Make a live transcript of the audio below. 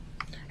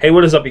Hey,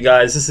 what is up, you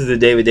guys? This is the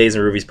David Days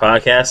and Ruby's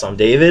podcast. I'm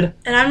David.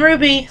 And I'm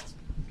Ruby.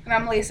 And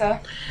I'm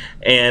Lisa.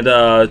 And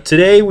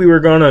today we were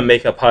going to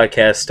make a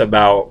podcast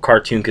about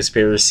cartoon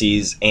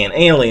conspiracies and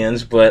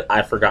aliens, but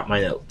I forgot my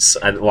notes.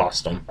 I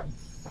lost them.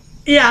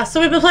 Yeah,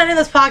 so we've been planning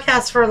this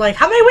podcast for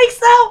how many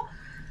weeks now?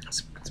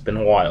 It's been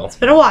a while. It's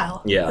been a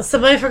while. Yeah.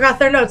 Somebody forgot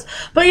their notes.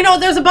 But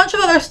there's a bunch of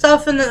other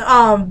stuff in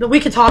the, that we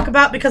could talk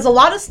about because a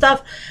lot of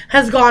stuff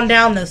has gone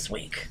down this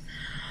week.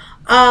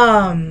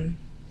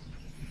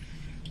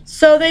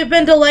 So they've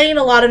been delaying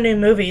a lot of new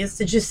movies.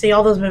 Did you see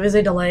all those movies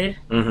they delayed?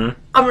 Mm-hmm.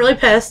 I'm really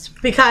pissed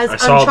because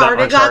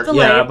Uncharted got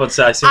delayed. Yeah, but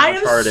I see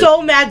Uncharted. I am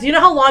so mad. Do you know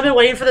how long I've been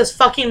waiting for this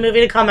fucking movie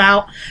to come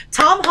out?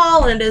 Tom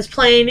Holland is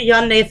playing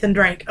young Nathan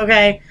Drake,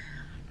 okay?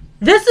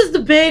 This is the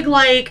big,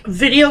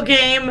 video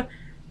game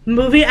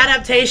movie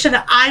adaptation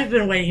that I've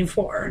been waiting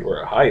for.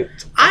 We're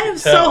hyped. I am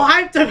so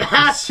hyped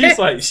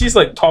about it. She's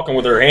talking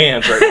with her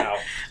hands right now.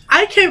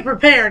 I came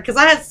prepared because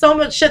I had so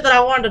much shit that I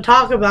wanted to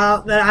talk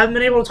about that I haven't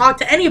been able to talk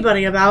to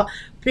anybody about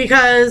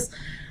because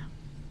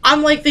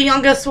I'm the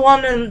youngest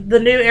one in the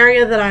new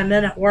area that I'm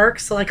in at work.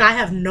 So I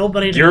have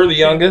nobody to You're the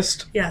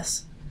youngest?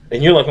 Yes.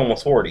 And you're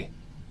almost 40.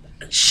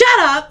 Shut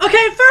up.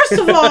 Okay, first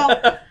of all,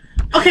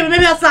 okay,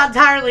 maybe that's not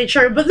entirely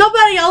true, but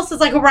nobody else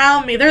is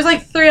around me.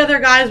 There's 3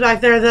 other guys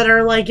back there that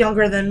are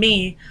younger than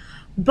me,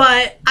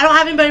 but I don't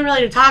have anybody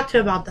really to talk to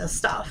about this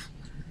stuff.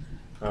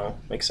 Oh,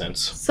 makes sense.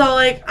 So,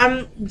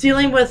 I'm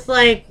dealing with,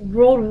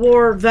 World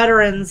War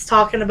veterans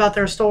talking about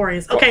their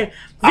stories. Okay,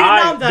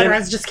 Vietnam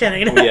veterans, just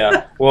kidding.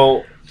 Yeah,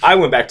 well, I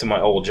went back to my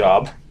old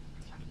job.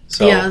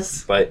 So,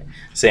 yes. But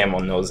Sam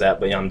knows that,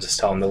 but I'm just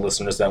telling the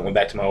listeners that I went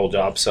back to my old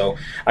job. So,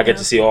 I get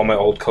to see all my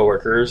old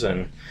coworkers,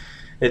 and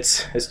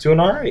it's doing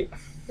all right.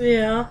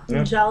 Yeah,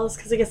 I'm jealous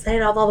because I get to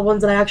hang out with all the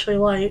ones that I actually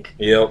like.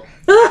 Yep.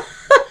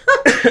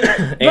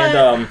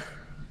 And,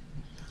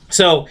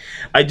 so,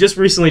 I just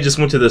recently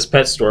went to this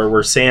pet store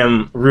where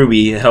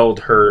Ruby held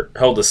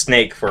a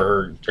snake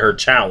for her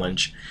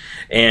challenge,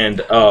 and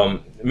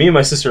me and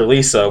my sister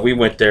Lisa, we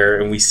went there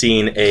and we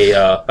seen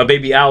a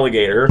baby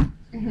alligator.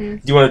 Mm-hmm.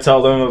 Do you want to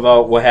tell them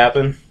about what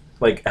happened?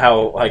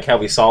 How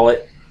we saw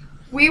it?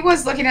 We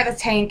was looking at the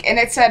tank, and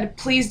it said,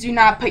 "Please do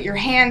not put your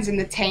hands in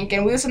the tank."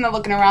 And we was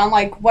looking around,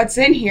 what's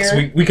in here? So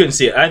we couldn't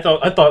see it. I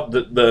thought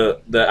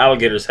the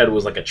alligator's head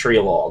was like a tree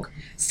log.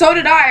 So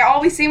did I. All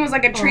we seen was a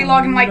tree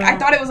log, and no. I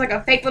thought it was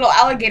a fake little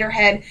alligator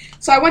head.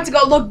 So I went to go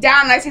look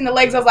down, and I seen the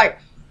legs. I was like,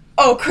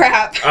 "Oh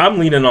crap!" I'm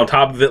leaning on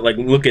top of it,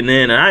 looking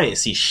in, and I didn't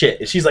see shit.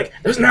 And she's like,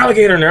 "There's an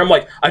alligator in there." I'm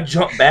like, I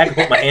jump back and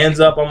put my hands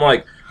up. I'm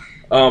like,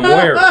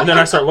 where? And then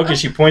I start looking.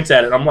 She points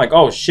at it. And I'm like,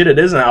 oh shit, it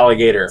is an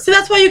alligator. See,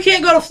 that's why you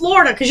can't go to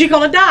Florida because you're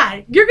gonna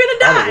die. You're gonna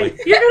die.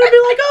 Probably. You're gonna be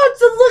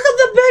oh, look at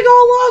the big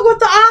old log with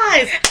the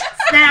eyes.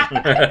 Snap.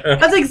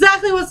 That's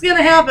exactly what's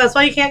gonna happen. That's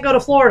why you can't go to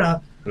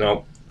Florida.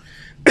 No.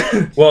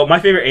 Well, my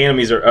favorite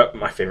animals are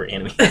my favorite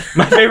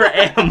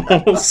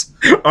animals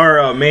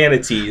are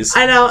manatees.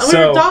 I know. We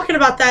were talking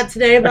about that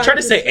today. I tried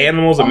to say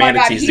animals and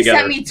manatees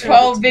together. He sent me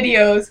 12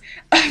 videos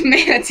of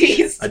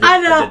manatees.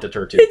 I know. I did to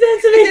her too. He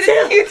did to me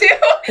too. You too?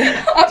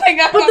 Oh my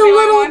god! But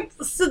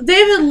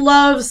David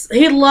loves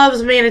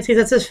manatees.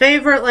 That's his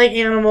favorite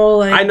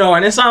animal. I know,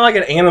 and it's not like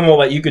an animal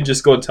that you could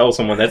just go tell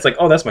someone that's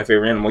oh, that's my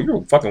favorite animal.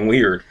 You're fucking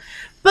weird.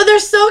 But they're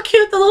so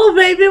cute. The little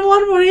baby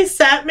one when he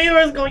sat me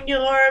was going,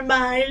 "You're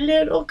my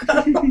little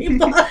cuddly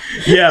bun."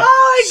 Yeah.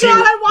 Oh my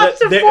god, I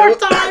watched it 4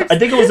 times. I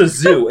think it was a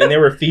zoo, and they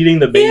were feeding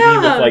the baby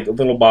with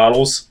little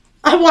bottles.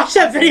 I watched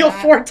that video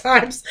 4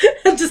 times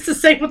just to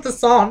sing with the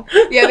song.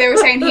 Yeah, they were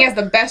saying he has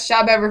the best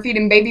job ever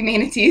feeding baby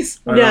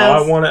manatees. I know,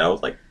 I want it. I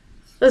was like,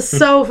 it's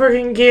so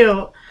freaking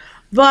cute.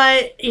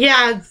 But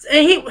yeah,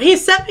 he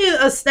sent me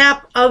a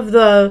snap of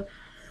the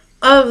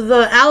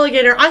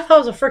alligator. I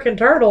thought it was a freaking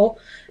turtle.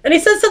 And he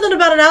said something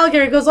about an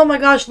alligator. He goes, "Oh my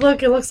gosh,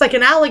 look, it looks like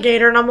an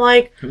alligator." And I'm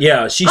like,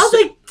 yeah, I was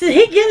like, did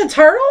he get a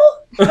turtle?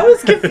 I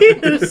was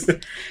confused.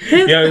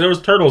 Yeah, there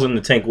was turtles in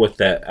the tank with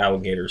that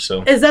alligator.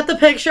 So is that the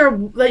picture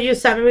that you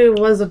sent me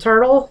was a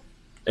turtle?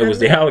 It was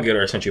the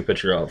alligator I sent you a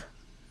picture of.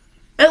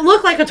 It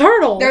looked like a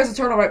turtle. There's a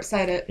turtle right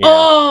beside it. Yeah.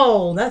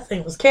 Oh, that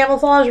thing was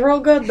camouflaged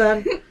real good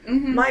then.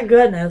 Mm-hmm. My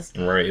goodness.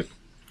 Right.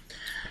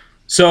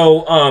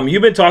 So,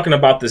 you've been talking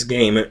about this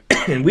game,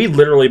 and we've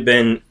literally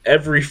been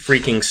every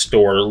freaking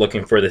store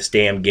looking for this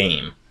damn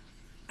game.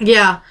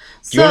 Yeah.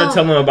 Do you want to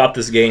tell them about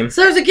this game?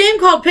 So there's a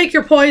game called Pick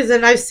Your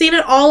Poison. I've seen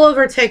it all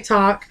over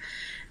TikTok.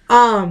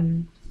 I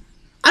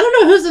don't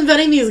know who's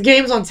inventing these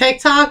games on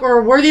TikTok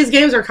or where these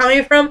games are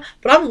coming from,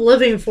 but I'm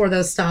living for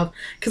this stuff.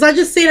 Because I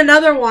just seen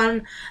another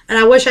one, and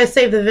I wish I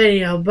saved the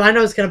video, but I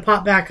know it's going to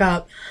pop back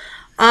up.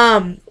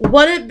 No,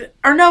 wait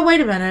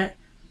a minute.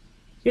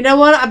 You know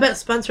what? I bet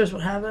Spencer's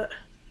would have it.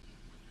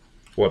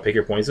 What, Pick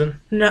Your Poison?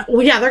 No,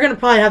 well, yeah, they're gonna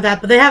probably have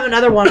that, but they have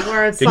another one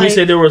where it's Did you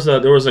say there was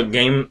a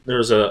game? There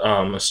was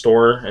a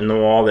store in the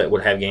mall that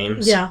would have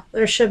games. Yeah,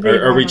 there should be.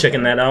 Are we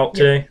checking that out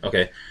today?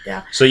 Okay.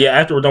 Yeah. So yeah,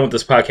 after we're done with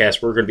this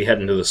podcast, we're gonna be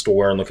heading to the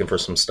store and looking for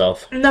some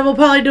stuff. And then we'll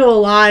probably do a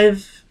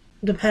live,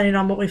 depending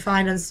on what we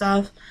find and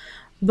stuff.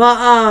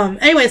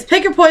 But anyways,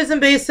 Pick Your Poison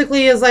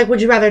basically is like,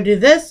 would you rather do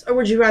this or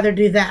would you rather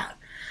do that?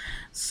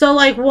 So,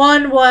 like,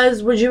 one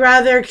was, would you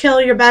rather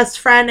kill your best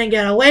friend and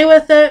get away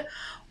with it?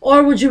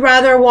 Or would you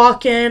rather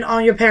walk in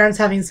on your parents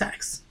having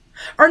sex?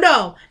 Or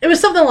no, it was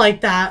something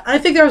like that. I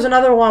think there was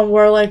another one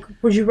where, like,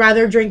 would you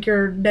rather drink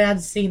your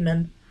dad's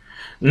semen?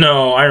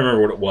 No, I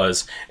remember what it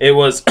was. It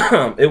was,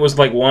 it was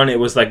like one. It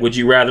was like, would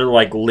you rather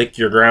like lick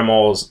your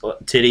grandma's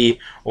titty,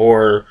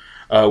 or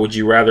would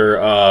you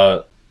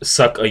rather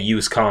suck a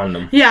used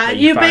condom? Yeah, that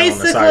you find on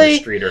the side of the basically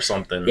street or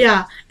something.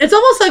 Yeah, it's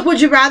almost like would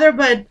you rather,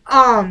 but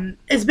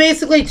it's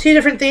basically two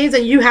different things,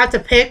 and you have to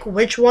pick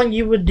which one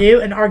you would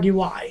do and argue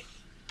why.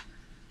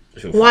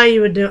 Why you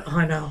would do it.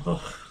 I know.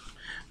 Ugh.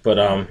 But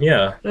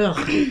yeah.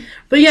 Ugh.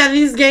 But yeah,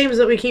 these games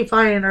that we keep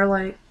finding are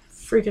like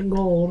freaking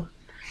gold.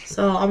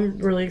 So I'm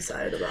really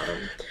excited about them.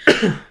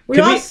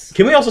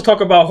 Can we also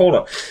talk about, hold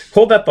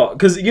that thought,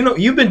 because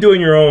you've been doing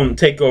your own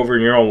takeover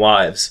in your own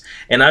lives,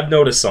 and I've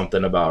noticed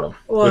something about them,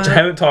 which I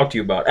haven't talked to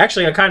you about.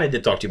 Actually, I kind of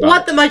did talk to you about.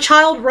 What, that my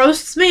child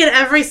roasts me in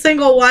every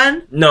single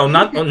one? No,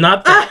 not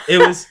that.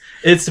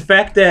 It's the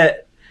fact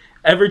that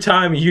every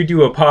time you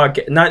do a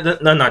podcast, not do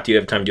you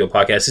every time you do a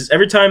podcast, it's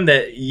every time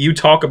that you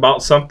talk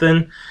about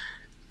something,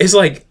 it's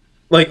like,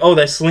 oh,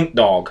 that's Slink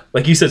Dog.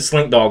 Like you said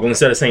Slink Dog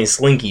instead of saying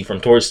Slinky from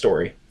Toy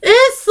Story.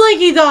 It's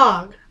Slinky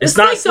Dog. It's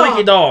not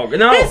Slinky Dog.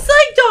 No. It's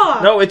Slink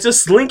Dog. No, it's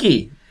just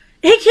Slinky.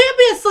 He can't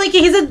be a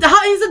Slinky. He's a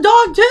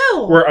dog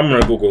too. I'm going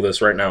to Google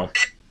this right now.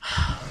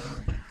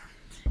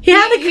 He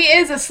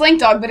is a Slink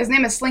Dog, but his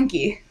name is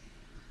Slinky.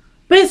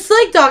 But it's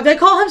Slink Dog. They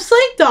call him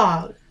Slink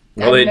Dog.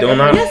 No, they do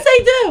not. Yes, they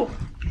do.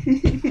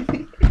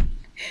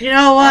 You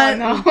know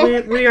what? Oh,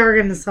 no. We are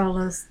going to sell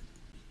this.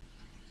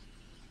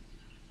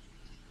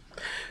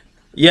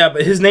 Yeah,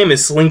 but his name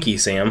is Slinky,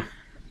 Sam.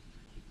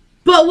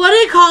 But what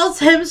he calls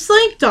him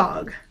Slink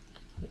Dog.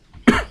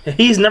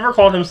 He's never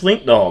called him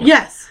Slink Dog.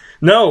 Yes.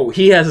 No,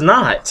 he has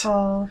not.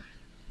 Oh.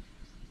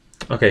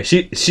 Okay,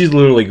 she's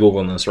literally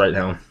Googling this right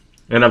now.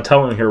 And I'm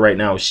telling her right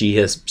now, she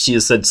has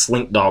said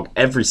Slink Dog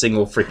every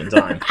single freaking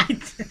time.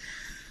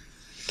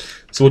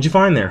 So what'd you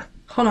find there?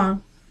 Hold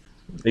on.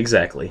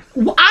 Exactly.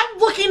 Well, I'm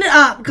looking it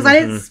up because I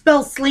didn't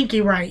spell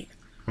Slinky right.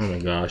 Oh my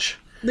gosh.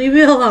 Leave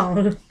me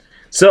alone.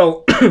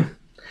 So,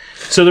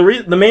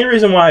 the main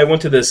reason why I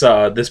went to this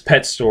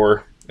pet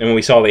store and when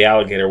we saw the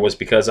alligator was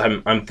because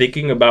I'm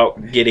thinking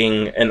about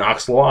getting an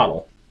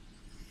axolotl.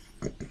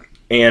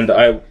 And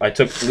I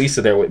took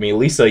Lisa there with me.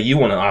 Lisa, you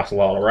want an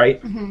axolotl,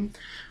 right? Mm-hmm.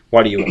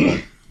 Why do you want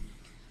one?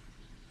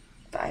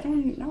 I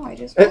don't know. I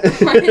just want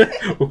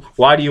one.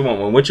 Why do you want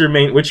one? What's your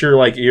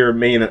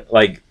main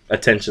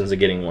attentions of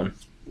getting one?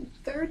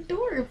 They're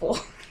adorable.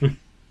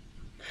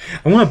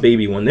 I want a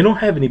baby one. They don't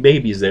have any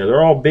babies there.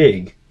 They're all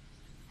big.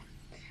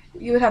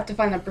 You would have to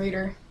find a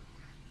breeder.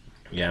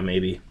 Yeah,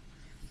 maybe.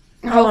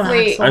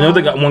 Hopefully. I know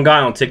one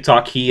guy on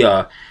TikTok. He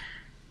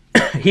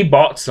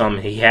bought some.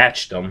 He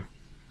hatched them.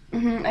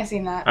 I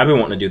seen that. I've been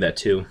wanting to do that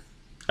too.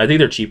 I think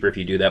they're cheaper if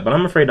you do that, but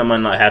I'm afraid I might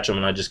not hatch them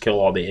and I just kill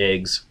all the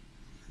eggs.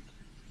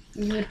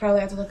 You would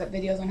probably have to look up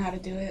videos on how to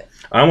do it.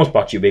 I almost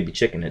bought you a baby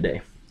chicken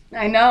today.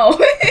 I know.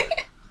 What?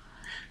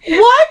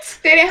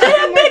 They didn't They have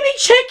have baby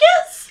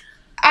chickens?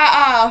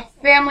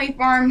 Family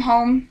farm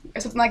home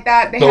or something like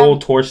that. The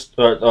old Toys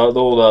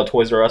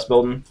R Us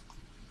building.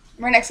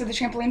 Right next to the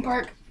trampoline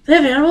park. They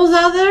have animals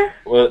out there?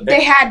 Well,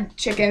 They had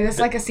chicken. It's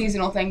like a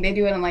seasonal thing. They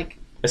do it in like...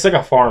 It's like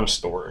a farm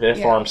store. They have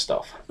farm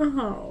stuff.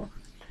 Oh.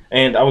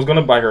 And I was going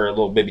to buy her a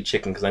little baby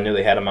chicken because I knew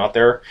they had them out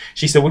there.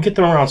 She said, we'll get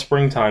them around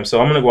springtime, so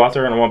I'm going to go out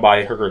there and I'm going to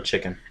buy her a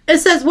chicken. It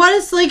says, what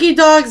is Slinky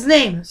Dog's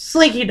name?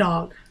 Slinky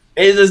Dog.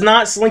 It is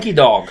not Slinky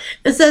Dog.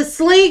 It says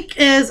Slink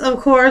is, of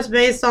course,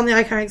 based on the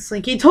iconic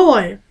Slinky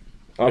toy.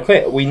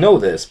 Okay, we know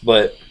this,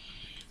 but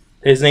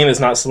his name is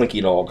not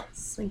Slinky Dog.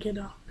 Slinky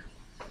Dog.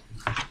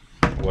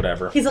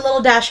 Whatever. He's a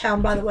little dash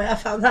hound, by the way. I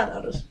found that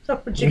out.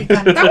 That wasn't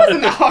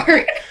that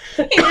hard.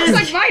 He looks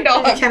like my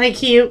dog. It's kind of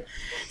cute.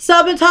 So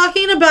I've been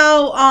talking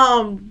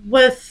about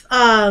with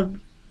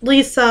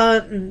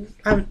Lisa, and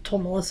I haven't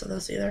told Melissa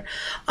this either.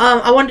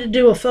 I wanted to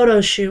do a photo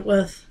shoot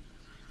with.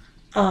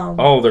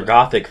 Their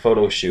gothic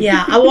photo shoot.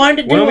 Yeah, I wanted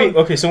to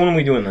do. So when are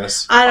we doing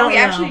this? I don't know.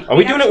 Actually, Are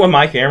we doing it with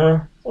my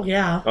camera? Well,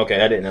 yeah. Okay,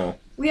 I didn't know.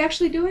 We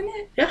actually doing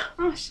it? Yeah.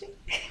 Oh shit.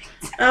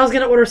 I was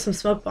gonna order some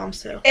smoke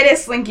bombs too. It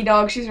is Slinky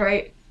Dog. She's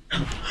right.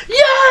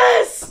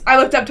 Yes! I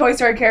looked up Toy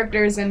Story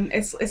characters and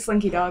it's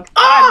Slinky Dog.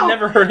 Oh, I've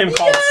never heard him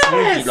called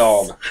Slinky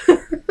Dog.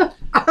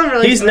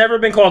 He's never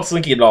been called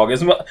Slinky Dog.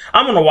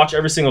 I'm going to watch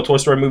every single Toy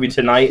Story movie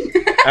tonight,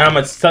 and I'm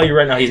going to tell you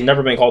right now, he's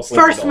never been called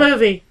Slinky Dog. First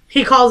movie,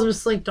 he calls him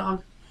Slink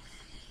Dog.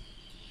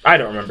 I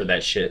don't remember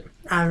that shit.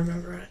 I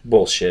remember it.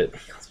 Bullshit.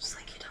 He calls him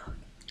Slinky Dog.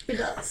 He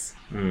does.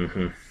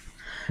 Mm-hmm.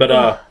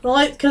 But,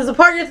 because the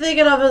part you're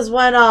thinking of is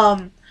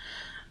when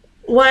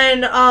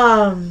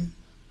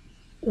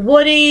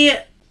Woody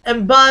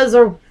and Buzz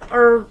are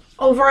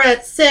over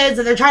at Sid's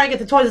and they're trying to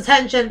get the toys'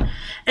 attention,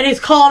 and he's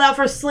calling out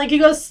for Slink. He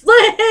goes,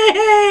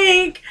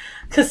 Slink!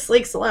 Because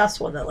Slink's the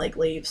last one that,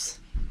 leaves.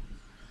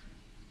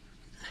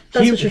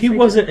 He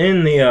wasn't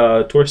in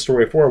the Toy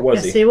Story 4,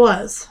 was he? Yes, he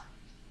was.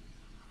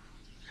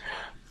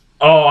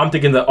 Oh, I'm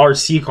thinking the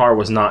RC car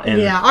was not in.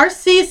 Yeah,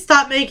 RC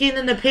stopped making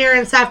an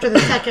appearance after the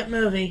second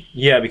movie.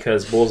 Yeah,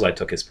 because Bullseye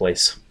took his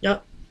place.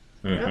 Yep.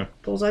 Mm-hmm.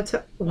 Yep. Bullseye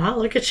took. Wow,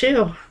 look at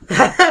you.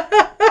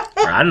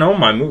 I know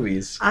my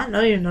movies. I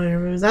know you know your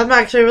movies. I'm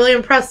actually really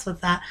impressed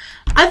with that.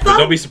 I thought.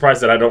 Don't be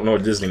surprised that I don't know a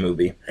Disney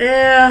movie.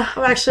 Yeah,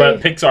 I'm actually.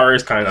 But Pixar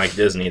is kind of like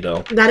Disney,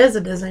 though. That is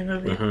a Disney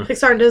movie. Mm-hmm.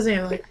 Pixar and Disney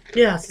are like,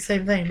 yeah, it's the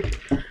same thing.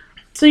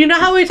 So you know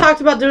how we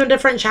talked about doing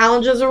different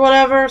challenges or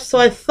whatever? So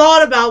I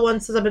thought about one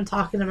since I've been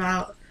talking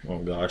about Oh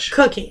gosh.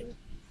 cooking.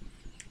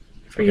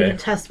 For you Okay. to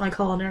test my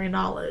culinary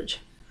knowledge.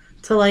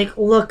 To like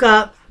look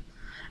up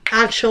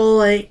actual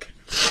like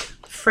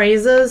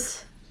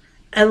phrases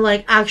and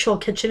like actual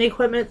kitchen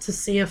equipment to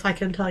see if I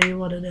can tell you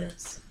what it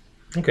is.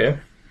 Okay,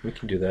 we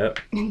can do that.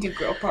 And do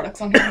girl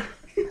products on here.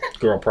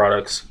 Girl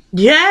products.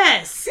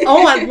 Yes!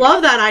 Oh, I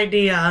love that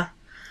idea.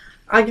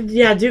 I could,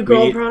 do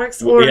girl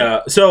products. Or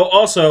Yeah. So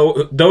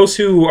also, those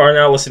who are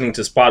now listening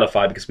to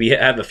Spotify, because we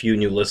have a few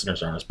new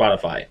listeners on our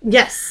Spotify.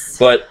 Yes.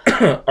 But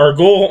our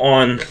goal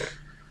on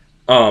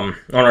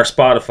our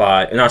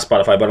Spotify, not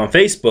Spotify, but on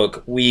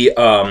Facebook, we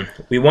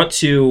want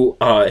to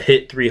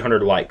hit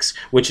 300 likes,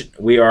 which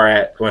we are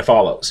at. My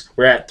follows.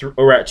 We're at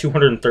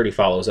 230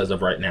 follows as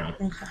of right now.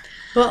 Okay.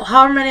 But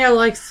how many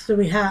likes do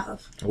we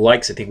have?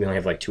 Likes, I think we only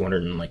have like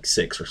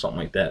 206 or something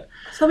like that.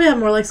 So we have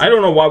more likes. I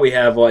don't know why we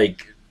have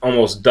like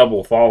almost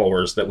double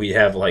followers that we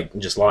have like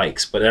just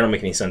likes, but that don't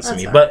make any sense to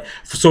me. That's But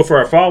so for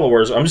our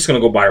followers, I'm just gonna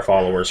go by our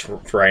followers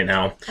for right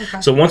now. Okay.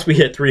 So once we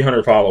hit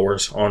 300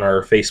 followers on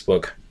our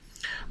Facebook,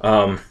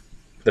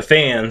 the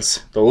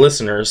fans, the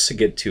listeners,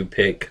 get to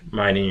pick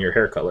mine and your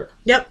hair color.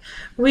 Yep.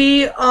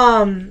 We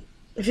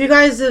if you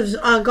guys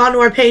have gone to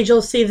our page,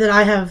 you'll see that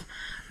I have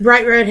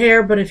bright red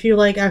hair. But if you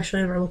like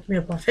actually ever look me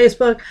up on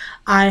Facebook,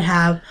 I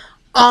have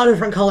all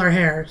different color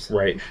hairs.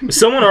 Right.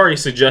 Someone already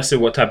suggested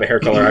what type of hair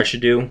color I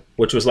should do,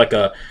 which was like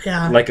a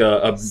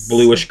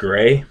bluish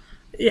gray.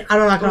 Yeah, I'm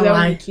not gonna that would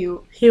lie. be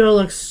cute. He would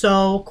look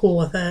so cool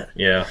with it.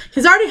 Yeah.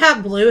 He's already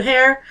had blue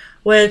hair,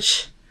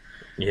 which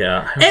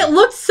Yeah. it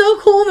looked so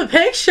cool in the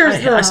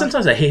pictures. though.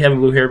 Sometimes I hate having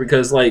blue hair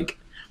because like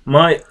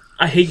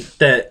I hate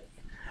that.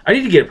 I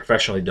need to get it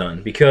professionally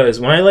done because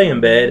when I lay in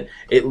bed,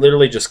 it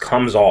literally just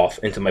comes off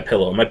into my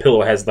pillow. My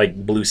pillow has like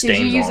blue stains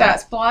Did you use on that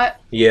it.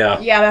 spot? Yeah.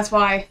 Yeah, that's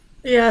why.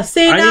 Yeah,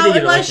 see I need now to get it,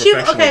 unless like, you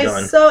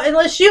professionally done. so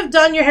unless you've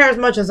done your hair as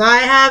much as I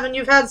have and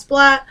you've had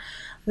splat,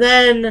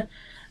 then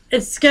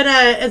it's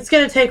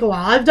gonna take a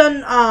while. I've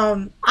done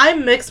I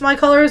mix my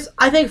colors.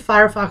 I think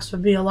Firefox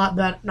would be a lot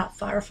better. Not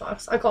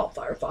Firefox. I call it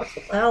Firefox.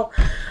 What the hell?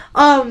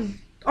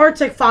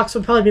 Arctic Fox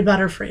would probably be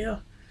better for you.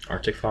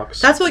 Arctic fox.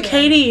 That's what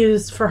Katie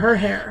used for her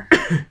hair.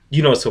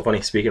 You know what's so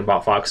funny? Speaking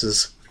about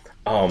foxes,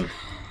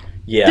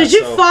 yeah. Did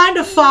you find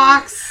a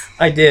fox?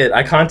 I did.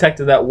 I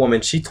contacted that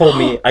woman. She told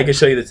me I can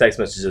show you the text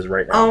messages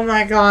right now. Oh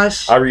my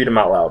gosh. I'll read them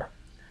out loud. You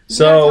gotta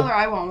So, tell her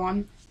I want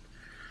one.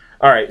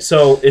 all right.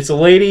 So it's a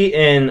lady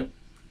in.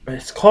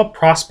 It's called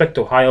Prospect,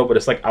 Ohio, but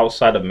it's like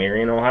outside of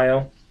Marion,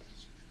 Ohio.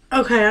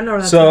 Okay, I know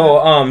that.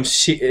 So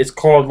it's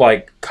called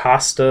like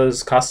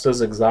Costa's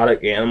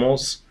Exotic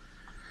Animals.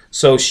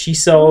 So she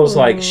sells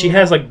like she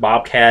has like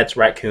bobcats,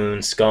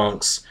 raccoons,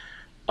 skunks.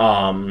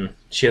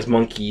 She has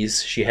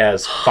monkeys. She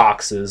has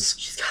foxes.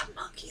 She's got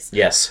monkeys.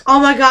 Yes.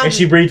 Oh my god. And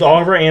she breeds all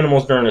of her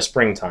animals during the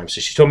springtime.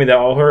 So she told me that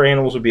all her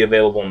animals would be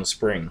available in the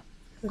spring.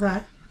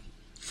 Okay.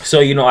 So,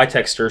 I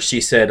text her.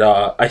 She said,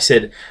 I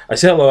said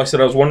hello. I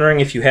said, I was wondering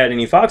if you had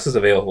any foxes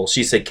available.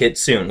 She said kits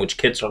soon, which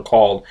kits are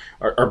called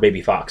are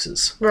baby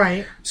foxes.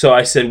 Right. So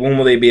I said, when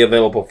will they be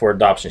available for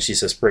adoption? She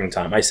says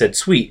springtime. I said,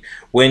 sweet.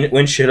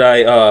 When should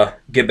I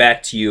get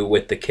back to you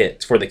with the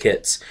kits, for the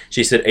kits?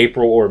 She said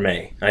April or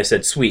May. I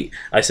said, sweet.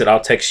 I said, I'll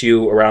text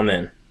you around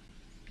then.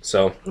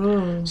 So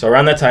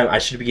around that time, I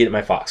should be getting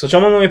my fox, which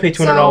I'm only going to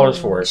pay $200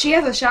 for it. She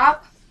has a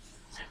shop.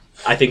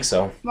 I think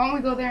so. Why don't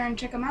we go there and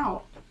check them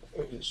out?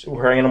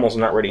 Her animals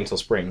are not ready until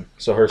spring,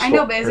 so her I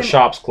know, but isn't-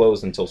 shop's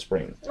closed until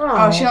spring.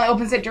 Oh, she only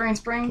opens it during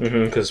spring?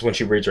 Because when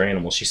she breeds her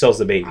animals, she sells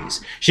the babies.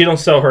 She don't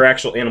sell her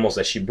actual animals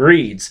that she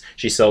breeds.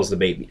 She sells the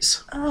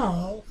babies.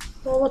 Oh.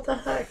 Well, what the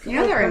heck? You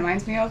know what that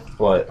reminds me of?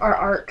 What? Our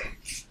arc.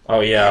 Oh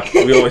yeah,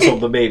 we always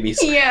sold the babies.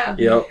 Yeah.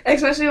 Yep.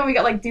 Especially when we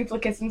got like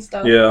duplicates and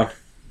stuff. Yeah.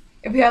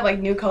 If we had like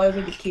new colors,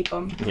 we could keep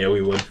them. Yeah,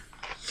 we would.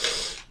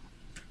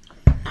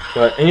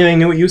 But anything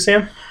new with you,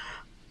 Sam?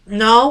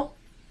 No.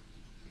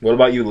 What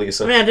about you,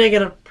 Lisa? I mean, I did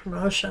get a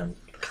promotion,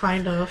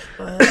 kind of,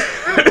 but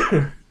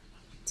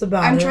it's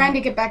about I'm it. trying to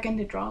get back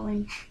into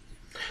drawing.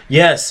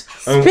 Yes.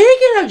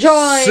 Speaking of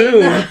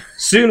drawing,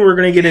 soon we're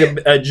going to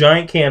get a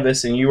giant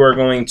canvas, and you are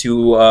going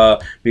to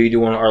be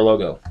doing our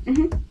logo.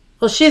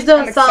 well, she's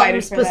doing I'm something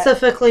excited for that.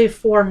 specifically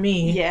for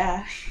me.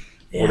 Yeah.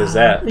 What is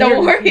that?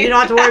 Don't worry. You don't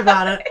have to worry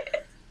about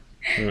it.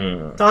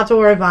 Don't have to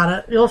worry about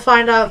it. You'll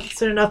find out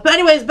soon enough. But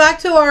anyways, back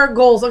to our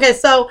goals. Okay,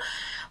 so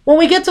when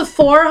we get to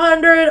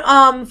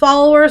 400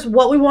 followers,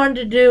 what we wanted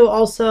to do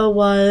also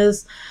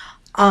was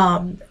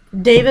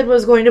David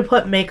was going to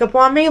put makeup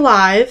on me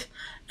live,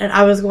 and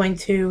I was going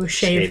to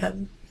shave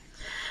him.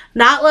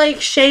 Not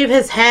like shave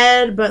his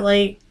head, but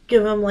like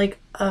give him like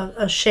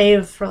a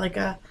shave for like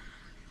a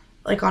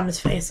like on his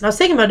face. And I was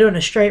thinking about doing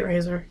a straight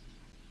razor.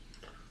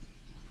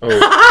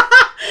 Oh.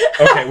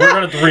 Okay, we're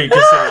gonna have to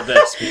reconsider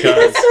this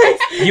because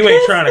you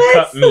ain't trying to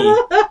cut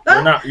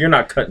me. You're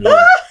not cutting me.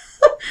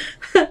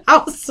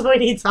 How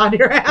sweaty's on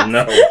your ass.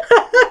 No.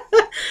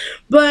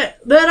 But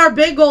then our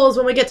big goal is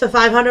when we get to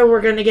 500,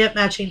 we're going to get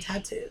matching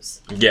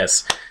tattoos.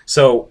 Yes.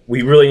 So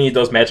we really need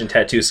those matching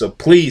tattoos. So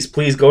please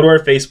go to our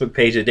Facebook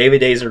page at David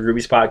Days and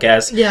Ruby's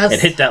Podcast. Yes.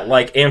 And hit that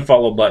like and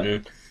follow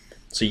button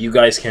so you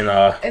guys can...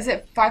 Is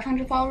it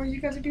 500 followers you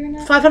guys are doing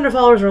that? 500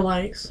 followers or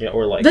likes. Yeah,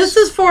 or likes. This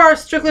is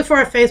strictly for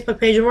our Facebook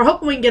page, and we're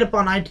hoping we can get up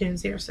on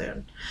iTunes here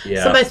soon.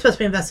 Yeah. Somebody's supposed to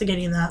be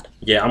investigating that.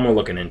 Yeah, I'm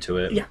looking into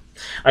it. Yeah.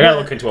 I got to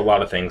look into a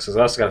lot of things because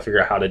I also got to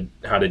figure out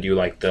how to do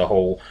like the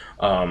whole...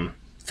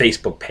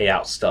 Facebook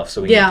payout stuff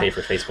so we can pay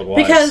for Facebook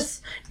Lives.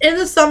 Because in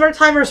the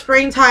summertime or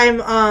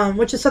springtime,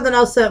 which is something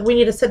else that we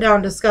need to sit down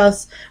and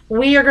discuss,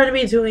 we are going to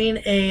be doing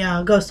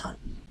a ghost hunt.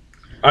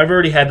 I've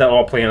already had that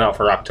all planned out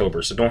for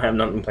October, so don't have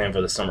nothing planned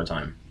for the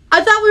summertime.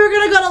 I thought we were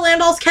going to go to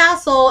Landall's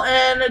Castle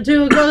and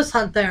do a ghost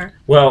hunt there.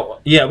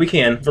 Well, yeah, we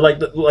can for like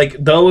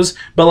those,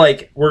 but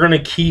like we're gonna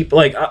keep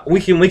like we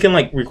can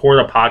like record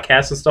a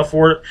podcast and stuff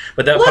for it,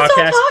 but that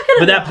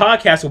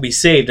podcast will be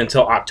saved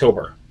until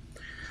October.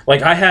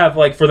 Like I have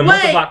like for the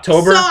month of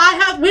October.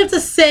 So we have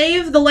to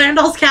save the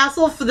Landall's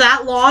Castle for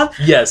that long?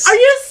 Yes. Are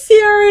you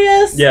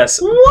serious?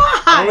 Yes.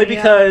 Why? Only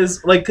because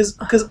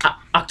because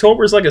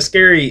October is like a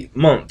scary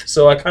month,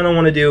 so I kind of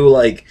want to do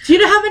like. Do you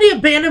know how many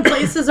abandoned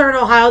places are in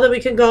Ohio that we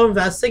can go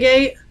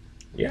investigate?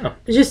 Yeah.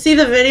 Did you see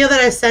the video that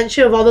I sent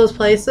you of all those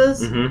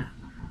places? Mm-hmm.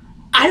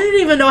 I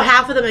didn't even know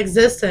half of them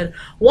existed.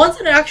 One's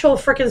an actual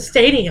freaking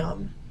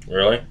stadium.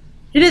 Really?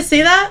 You didn't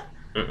see that?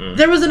 Mm-mm.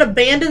 There was an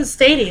abandoned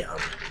stadium.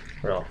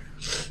 Really?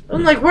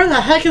 I'm like, where the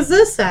heck is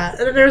this at?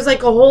 And then there's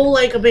like a whole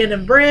like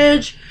abandoned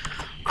bridge.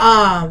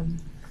 Of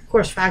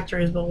course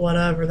factories, but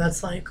whatever.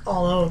 That's like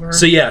all over.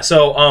 So yeah,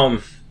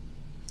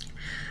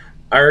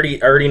 I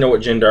already know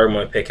what gender I'm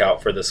gonna pick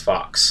out for this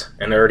fox,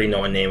 and I already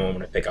know a name I'm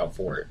gonna pick out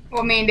for it.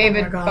 Well, me and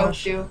David both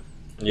gosh. do.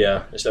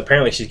 Yeah,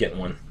 apparently she's getting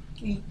one.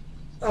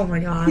 Oh my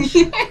gosh.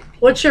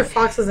 What's your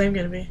fox's name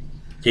gonna be?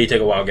 Can you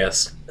take a wild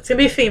guess? It's gonna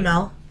be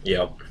female.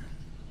 Yep.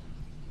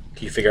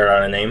 Can you figure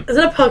out a name? Is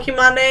it a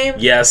Pokemon name?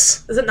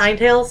 Yes. Is it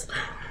Ninetales?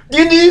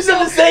 You said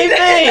the same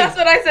thing. That's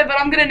what I said, but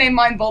I'm gonna name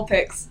mine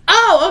Vulpix.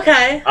 Oh,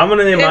 okay. I'm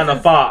gonna name mine a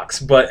fox,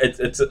 but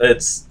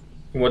it's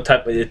what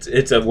type of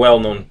it's a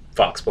well-known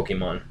fox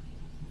Pokemon.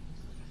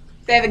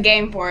 They have a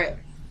game for it.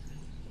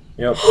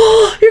 Yep. You're gonna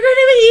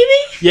name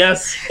it Eevee?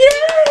 Yes. Yay!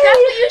 That's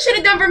what you should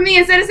have done for me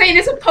instead of saying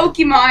it's a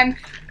Pokemon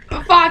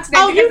fox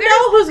name. Oh, you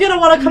know who's gonna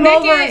want to come Make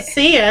over it- and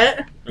see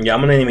it. Yeah,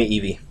 I'm gonna name it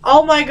Eevee.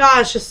 Oh my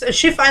gosh! If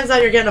she finds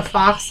out you're getting a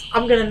fox,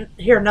 I'm gonna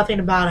hear nothing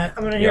about it.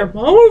 I'm gonna hear, Yep.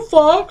 "Oh, a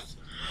fox!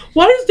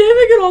 Why does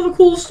David get all the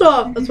cool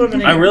stuff?" That's what I'm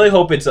gonna I hear. really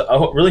hope it's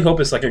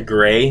like a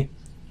gray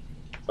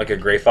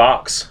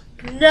fox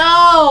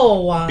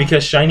No.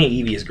 because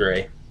shiny Eevee is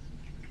gray.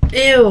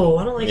 Ew!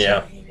 I don't like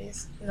Yeah. shiny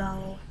babies.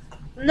 No.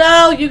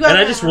 No, you got. And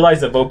I just realized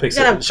that You gotta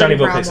have shiny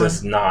pretty brown Vulpix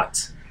is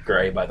not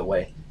gray, by the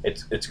way.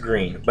 It's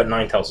green, but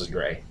Ninetales is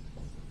gray.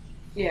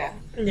 Yeah.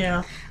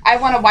 Yeah. I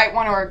want a white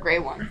one or a gray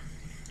one.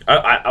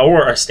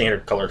 Or a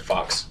standard colored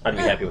fox. I'd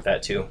be happy with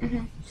that too.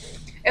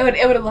 It would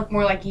have looked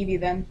more like Eevee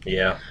then.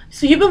 Yeah.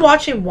 So you've been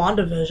watching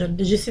WandaVision.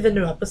 Did you see the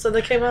new episode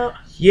that came out?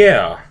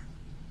 Yeah.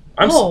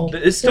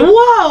 It still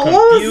Whoa, what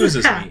was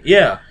confuses that? me.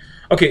 Yeah.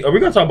 Okay, are we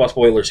gonna talk about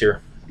spoilers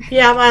here?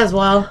 Yeah, might as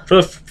well.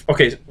 For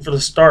the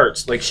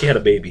starts, like she had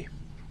a baby.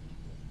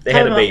 They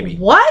had a baby.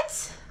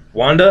 What?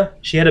 Wanda,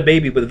 she had a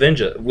baby with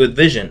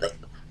Vision.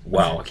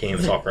 Wow, I can't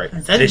even talk right.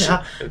 Vision.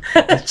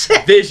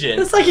 Vision.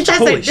 It's like you're trying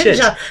to Holy say shit.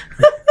 ninja.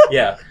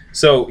 Yeah.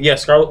 So yeah,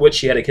 Scarlet Witch,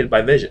 she had a kid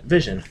by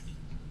Vision.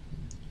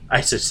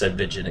 I just said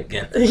Vision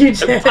again. You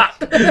did.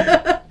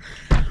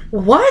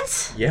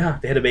 What? Yeah,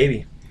 they had a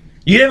baby.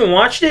 You haven't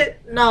watched it?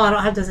 No, I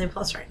don't have Disney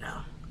Plus right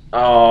now.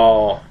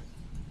 Oh.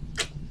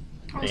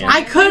 Man.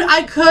 I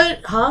could,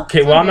 huh?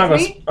 Okay, well I'm not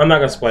Disney?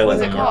 gonna spoil What's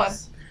it it anymore. called?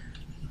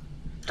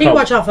 You can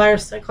watch on Fire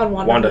Stick on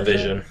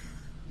WandaVision. WandaVision.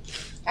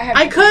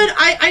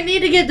 I need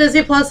to get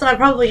Disney Plus, and I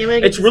probably am gonna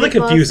get It's really Disney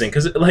Plus. confusing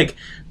because like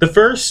the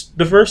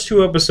first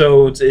two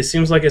episodes, it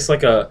seems like it's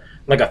like a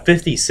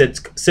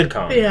 50s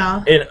sitcom.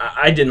 Yeah. And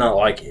I did not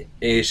like it.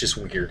 It's just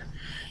weird.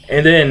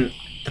 And then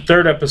the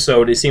third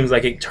episode, it seems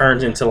like it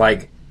turns into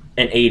like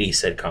an 80s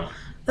sitcom.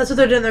 That's what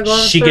they're doing. They're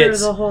going through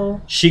the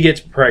whole. She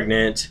gets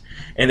pregnant,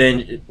 and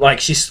then like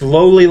she's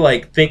slowly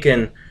like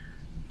thinking,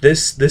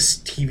 this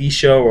TV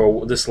show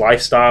or this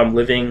lifestyle I'm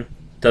living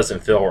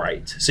doesn't feel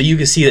right. So you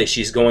can see that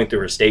she's going through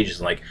her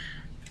stages. Like,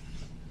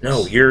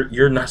 no,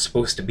 you're not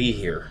supposed to be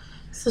here.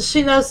 So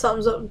she knows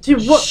something's up.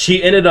 Dude, what?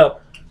 She ended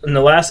up in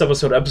the last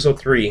episode, episode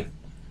 3.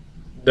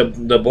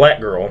 The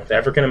black girl, the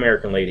African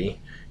American lady,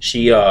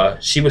 she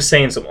was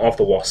saying some off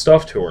the wall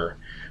stuff to her.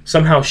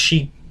 Somehow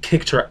she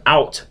kicked her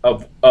out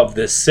of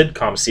this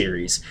sitcom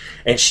series,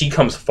 and she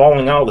comes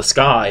falling out of the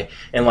sky,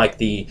 and like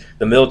the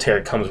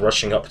military comes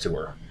rushing up to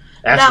her,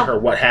 asking her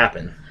what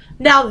happened.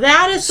 Now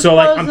that is So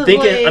like I'm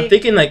supposedly...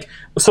 thinking like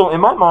so in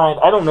my mind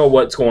I don't know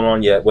what's going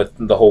on yet with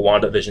the whole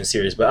WandaVision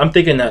series, but I'm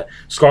thinking that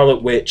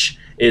Scarlet Witch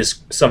is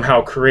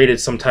somehow created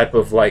some type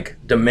of like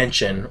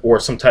dimension or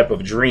some type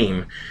of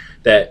dream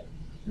that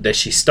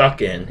she's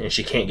stuck in and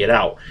she can't get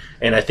out.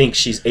 And I think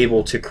she's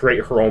able to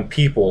create her own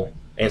people,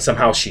 and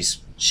somehow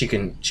she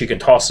can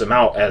toss them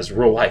out as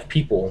real life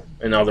people,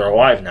 and now they're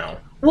alive now.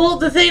 Well,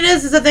 the thing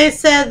is that they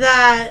said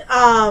that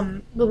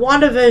the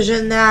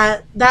WandaVision,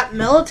 that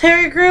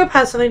military group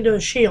has something to do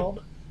with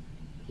S.H.I.E.L.D.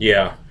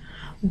 Yeah.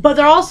 But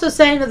they're also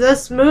saying that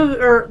this movie,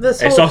 or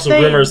this It's whole also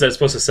thing, rumors that it's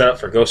supposed to set up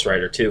for Ghost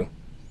Rider too.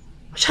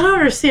 which I don't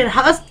understand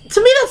how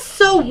to me that's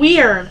so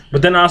weird.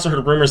 But then I also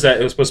heard rumors that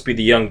it was supposed to be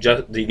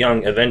the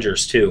young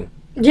Avengers too.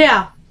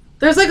 Yeah.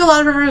 There's like a lot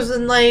of rumors,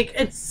 and like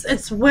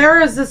it's where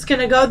is this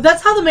gonna go?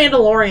 That's how the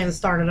Mandalorian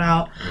started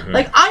out. Mm-hmm.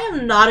 Like, I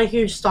am not a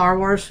huge Star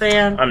Wars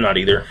fan. I'm not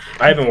either.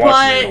 I haven't watched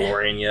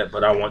Mandalorian yet,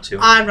 but I want to.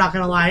 I'm not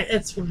gonna lie,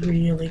 it's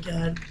really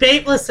good.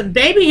 Listen,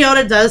 Baby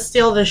Yoda does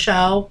steal the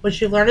show,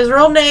 which you learn his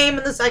real name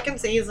in the second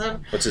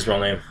season. What's his real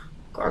name?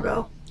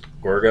 Gorgo.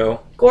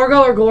 Gorgo?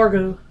 Gorgo or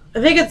Gorgu.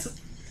 I think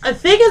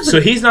it's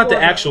So he's not Gorgo.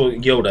 the actual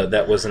Yoda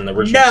that was in the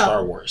original No.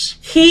 Star Wars.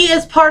 He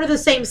is part of the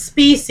same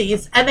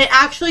species, and they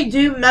actually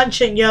do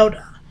mention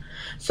Yoda.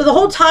 So the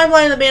whole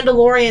timeline of The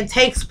Mandalorian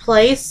takes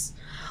place.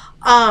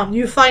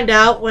 You find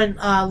out when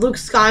Luke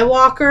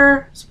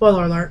Skywalker,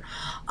 spoiler alert,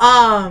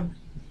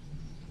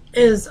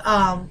 is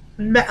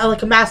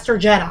like a master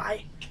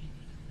Jedi.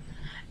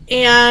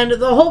 And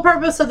the whole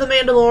purpose of The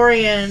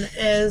Mandalorian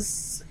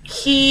is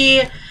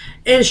he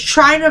is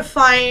trying to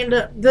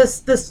find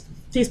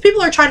these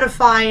people are trying to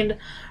find,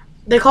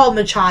 they call him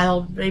the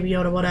child, Baby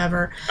Yoda,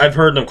 whatever. I've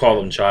heard them call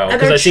him child, And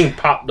because they're I've seen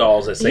pop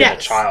dolls that say Yes.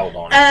 the child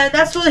on it. And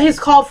that's what he's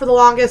called for the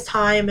longest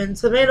time. And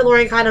so the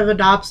Mandalorian kind of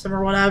adopts him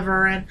or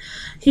whatever. And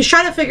he's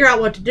trying to figure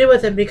out what to do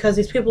with him because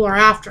these people are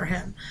after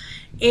him.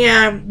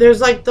 And there's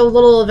like the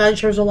little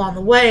adventures along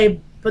the way.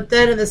 But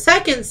then in the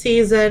second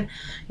season,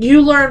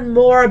 you learn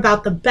more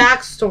about the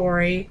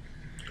backstory.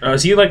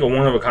 Is he like a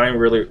one-of-a-kind,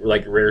 really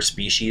like rare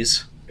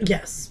species?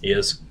 Yes. He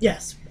is?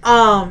 Yes.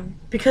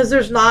 Because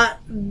there's not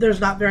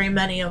very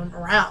many of them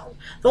around.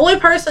 The only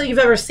person you've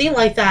ever seen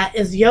like that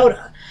is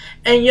Yoda.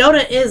 And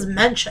Yoda is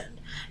mentioned.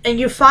 And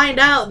you find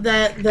out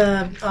that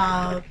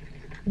the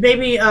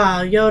baby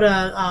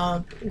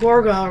Yoda,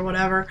 Gorgo or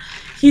whatever,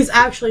 he's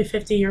actually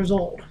 50 years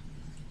old.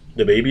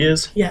 The baby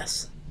is?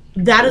 Yes.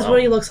 That is Wow.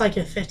 what he looks like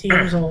at 50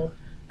 years old.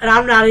 And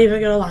I'm not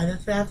even going to lie,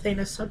 that thing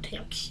is so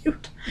damn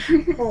cute.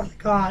 Oh my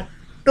god.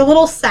 The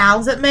little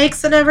sounds it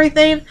makes and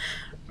everything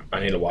I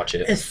need to watch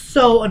it. is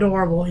so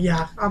adorable.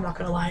 Yeah, I'm not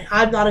going to lie.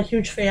 I'm not a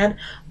huge fan,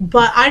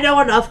 but I know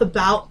enough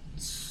about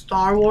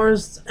Star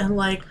Wars and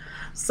like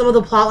some of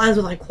the plot lines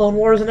with like Clone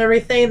Wars and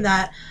everything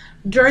that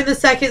during the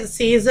second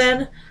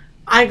season,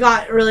 I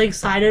got really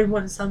excited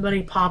when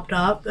somebody popped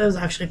up. It was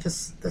actually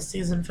the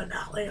season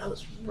finale. I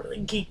was really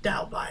geeked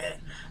out by it.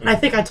 And I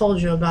think I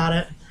told you about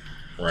it.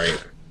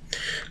 Right.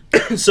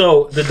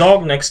 So, the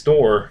dog next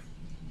door,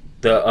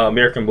 the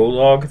American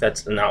Bulldog,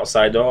 that's an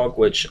outside dog,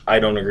 which I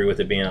don't agree with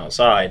it being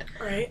outside.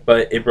 Right.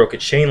 But it broke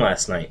its chain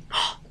last night.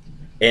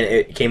 And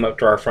it came up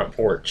to our front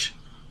porch.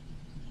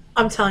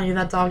 I'm telling you,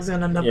 that dog's going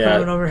to end up Yeah.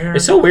 coming over here.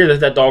 It's so weird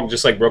that dog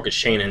just like broke its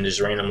chain and just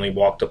randomly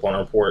walked up on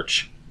our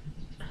porch.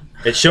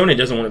 It's shown it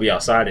doesn't want to be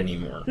outside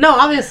anymore. No,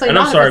 obviously And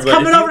I'm not. sorry, It's but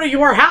coming if you- over to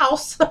your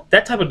house.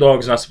 That type of dog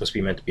is not supposed to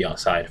be meant to be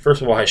outside.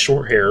 First of all, it has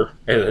short hair,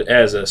 it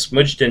has a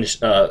smudged in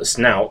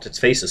snout, its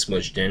face is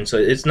smudged in, so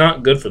it's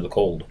not good for the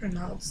cold.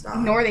 No, it's not.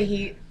 Nor the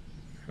heat.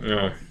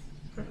 No.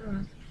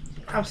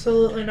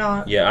 Absolutely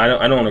not. Yeah,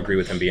 I don't agree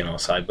with him being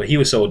outside, but he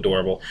was so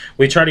adorable.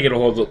 We tried to get a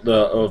hold of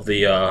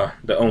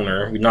the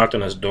owner. We knocked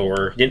on his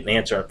door. He didn't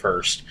answer at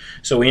first,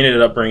 so we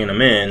ended up bringing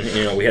him in.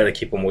 You know, we had to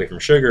keep him away from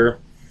Sugar,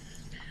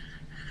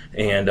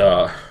 and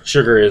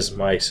Sugar is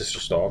my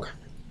sister's dog.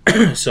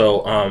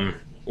 So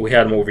we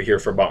had him over here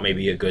for about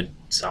maybe a good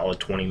solid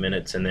 20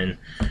 minutes, and then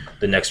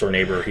the next door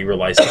neighbor, he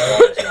realized his dog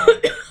was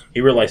gone. He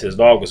realized his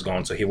dog was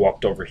gone, so he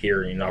walked over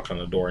here and he knocked on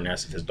the door and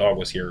asked if his dog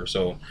was here.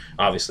 So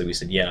obviously we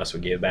said yes, we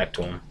gave it back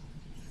to him.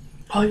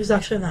 Oh, he was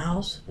actually in the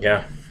house?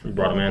 Yeah, we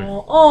brought him in.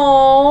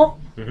 Oh.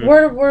 Mhm.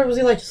 Where was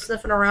he, like, just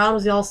sniffing around?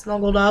 Was he all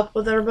snuggled up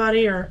with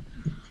everybody, or?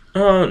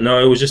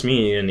 No, it was just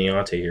me and the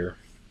auntie here.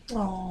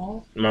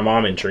 Oh. My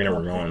mom and Trina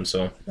were gone,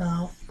 so.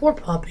 No. Poor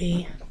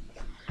puppy.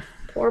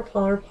 Poor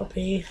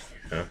puppy.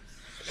 Yeah.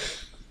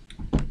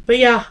 But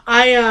yeah,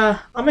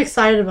 I'm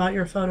excited about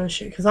your photo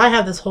shoot because I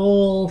have this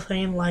whole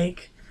thing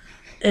like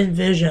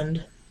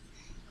envisioned.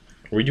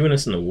 Were we doing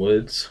this in the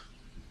woods?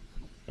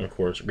 Of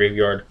course,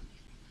 graveyard.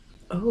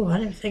 Oh, I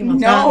didn't think about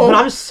No. that. But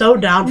I'm so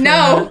down for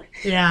No.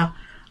 that. Yeah.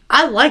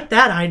 I like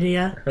that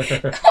idea. Why did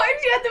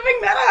you have to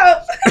bring that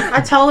up?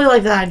 I totally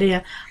like that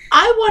idea.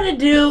 I want to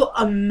do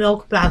a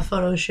milk bath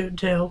photo shoot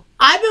too.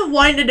 I've been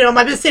wanting to do them.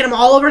 I've been seeing them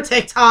all over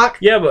TikTok.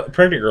 Yeah, but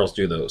pregnant girls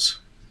do those.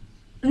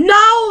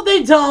 No,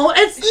 they don't.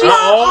 It's not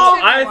all.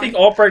 I think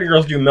all pregnant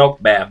girls do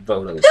milk bath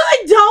photos. No,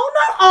 they don't.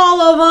 Not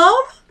all of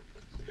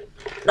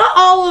them. Not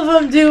all of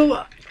them do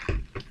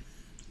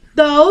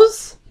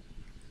those.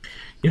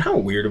 You know how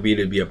weird it'd be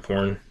to be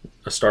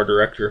a star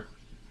director?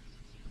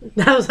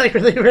 That was like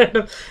really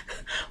random.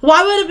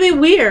 Why would it be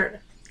weird?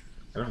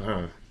 I don't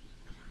know.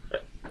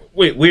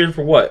 Wait, weird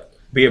for what?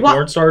 Be a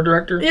porn star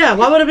director? Yeah,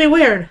 why would it be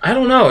weird? I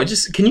don't know.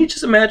 Can you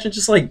just imagine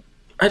just like,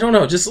 I don't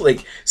know, just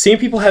like seeing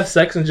people have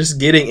sex and just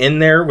getting in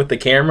there with the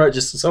camera,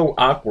 just so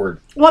awkward.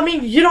 Well, I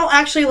mean, you don't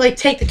actually like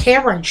take the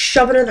camera and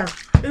shove it in their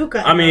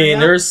hookah. I mean,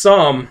 there's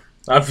some.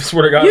 I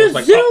swear to God. You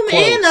like zoom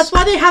in. That's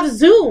why they have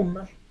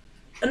Zoom.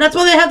 And that's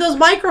why they have those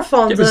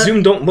microphones. Yeah, but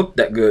Zoom don't look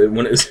that good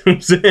when it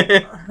zooms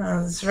in.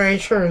 That's very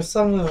true.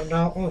 Some of them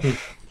don't.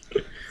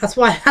 That's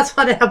why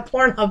they have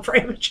Pornhub for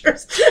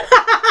amateurs.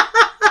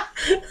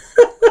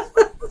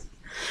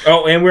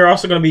 Oh, and we're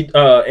also going to be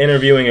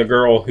interviewing a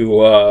girl who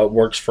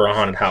works for a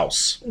haunted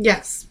house.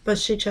 Yes, but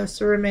she chose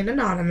to remain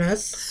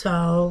anonymous,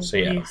 so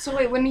yeah. So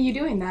wait, when are you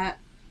doing that?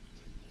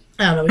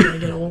 I don't know. We gotta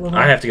get a hold of her.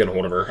 I have to get a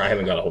hold of her. I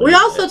haven't got a hold of her. We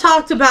also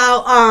talked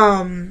about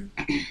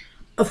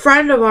a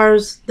friend of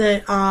ours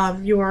that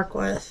you work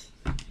with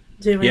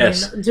doing yeah.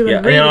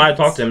 readings. I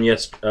talked to him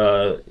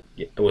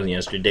it wasn't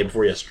yesterday, day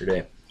before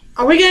yesterday.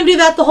 Are we gonna do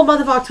that the whole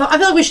month of October? I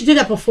feel like we should do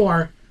that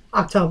before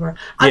October.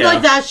 I feel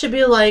like that should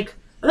be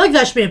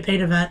a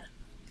paid event.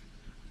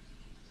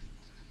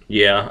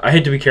 Yeah, I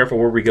had to be careful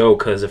where we go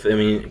because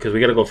we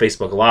got to go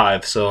Facebook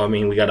Live. So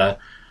we gotta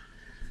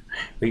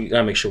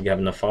make sure we have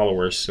enough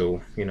followers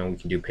so we can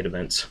do paid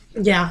events.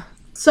 Yeah.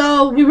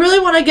 So we really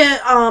want to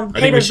get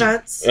paid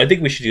events. I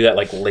think we should do that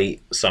like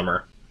late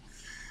summer.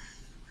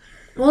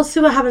 Well, let's see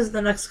what happens in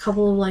the next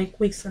couple of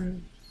weeks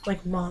and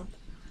month.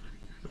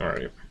 All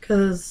right.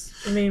 Because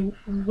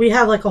we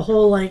have a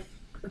whole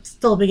it's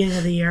still the beginning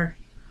of the year.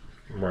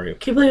 Right.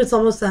 Can you believe it's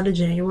almost the end of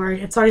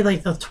January? It's already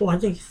the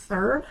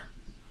 23rd.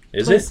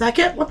 Is it?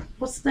 22nd?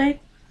 What's the date?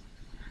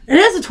 It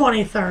is the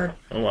 23rd.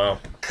 Oh wow.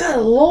 Good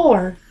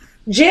Lord.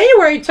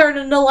 January turned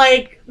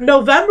into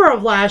November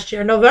of last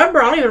year.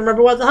 November, I don't even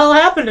remember what the hell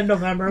happened in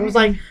November. It was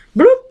bloop,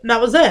 and that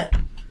was it.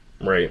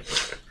 Right.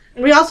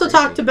 We also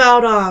talked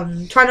about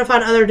trying to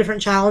find other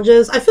different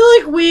challenges. I feel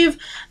like we've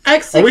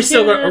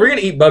executed... Are we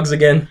gonna eat bugs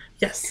again?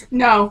 Yes.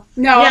 No,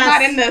 Yes. I'm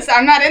not in this.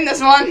 I'm not in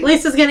this one.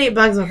 Lisa's gonna eat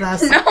bugs with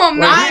us. No, I'm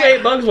not. Who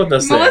ate bugs with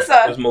us?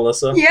 Melissa. It was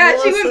Melissa. Yeah,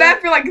 Melissa. she went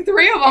back for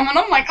 3 of them, and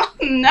I'm like, oh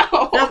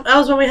no. That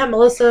was when we had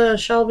Melissa,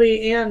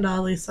 Shelby, and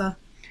Lisa.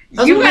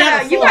 You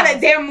had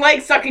a damn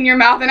leg stuck in your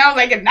mouth, and I was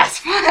like, that's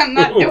fine. I'm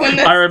not doing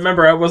this. I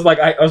remember I was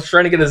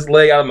trying to get this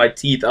leg out of my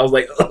teeth. I was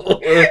like,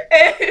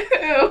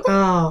 Ew.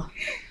 Oh.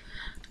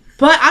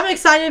 But I'm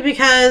excited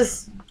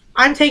because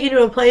I'm taking you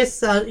to a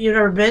place you've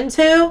never been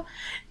to,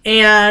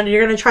 and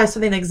you're going to try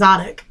something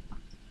exotic.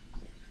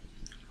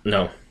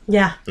 No.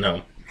 Yeah.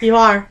 No. You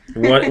are.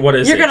 What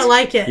is it? You're going to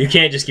like it. You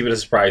can't just keep it a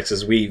surprise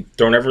because we've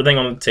thrown everything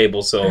on the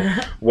table, so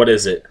what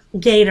is it?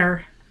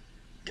 Gator.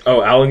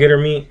 Oh, alligator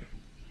meat?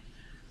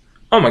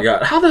 Oh my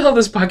God. How the hell did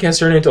this podcast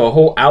turn into a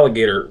whole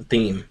alligator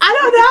theme? I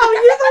don't know.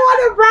 You're the one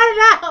who brought it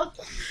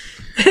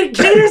out.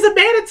 Gators and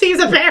manatees,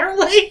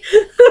 apparently.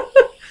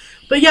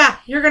 But yeah,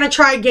 you're going to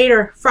try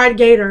gator. Fried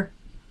gator.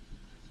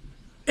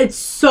 It's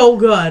so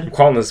good. I'm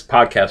calling this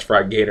podcast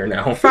Fried Gator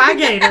now. Fried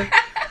gator.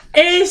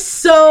 It is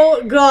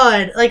so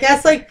good.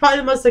 That's probably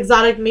the most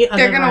exotic meat I've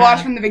They're ever going to had.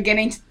 watch from the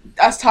beginning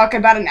us talk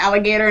about an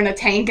alligator in a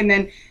tank, and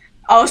then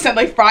all of a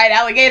sudden, fried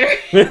alligator.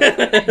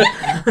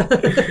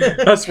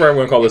 That's where I'm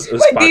going to call this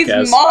podcast.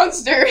 These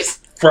monsters.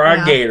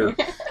 Fried Gator.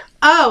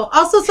 Oh,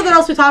 also something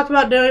else we talked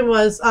about doing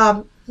was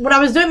when I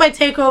was doing my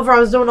takeover, I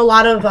was doing a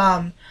lot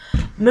of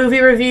movie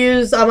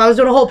reviews. I was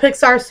doing a whole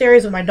Pixar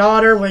series with my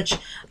daughter, which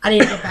I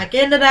need to get back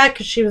into that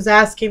because she was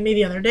asking me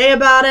the other day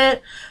about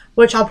it,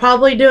 which I'll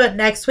probably do it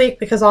next week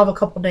because I'll have a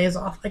couple days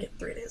off. I get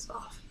 3 days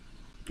off.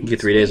 You get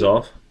 3 days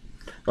off?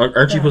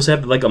 Aren't you supposed to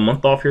have a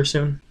month off here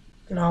soon?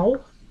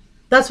 No.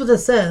 That's what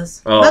this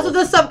is. Oh. That's what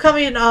this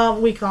upcoming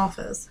week off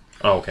is.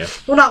 Oh, okay.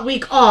 Well, not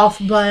week off,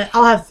 but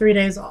I'll have 3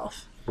 days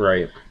off.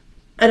 Right.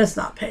 And it's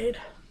not paid.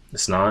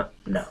 It's not?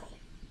 No.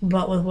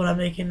 But with what I'm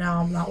making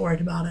now, I'm not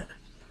worried about it.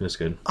 That's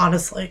good.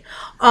 Honestly.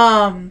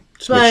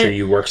 Just make sure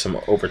you work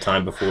some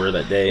overtime before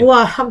that day.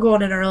 Well, I'm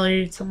going in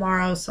early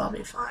tomorrow, so I'll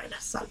be fine.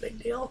 It's not a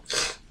big deal.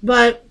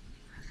 But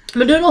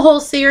I'm doing a whole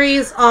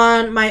series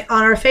on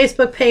our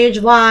Facebook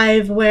page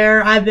live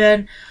where I've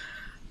been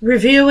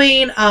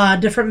reviewing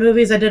different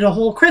movies. I did a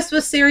whole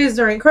Christmas series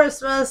during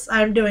Christmas.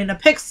 I was doing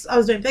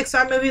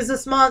Pixar movies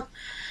this month.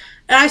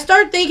 And I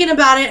started thinking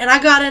about it, and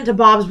I got into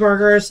Bob's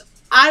Burgers.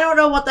 I don't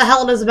know what the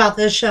hell it is about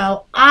this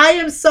show. I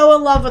am so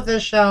in love with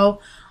this show.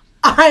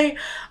 I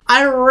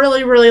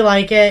really, really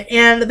like it.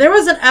 And there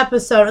was an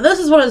episode, and this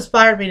is what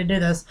inspired me to do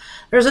this.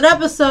 There's an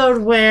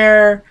episode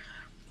where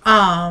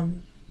Bob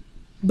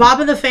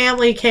and the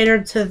family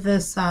catered to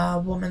this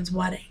woman's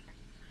wedding.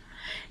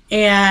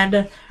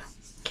 And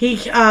he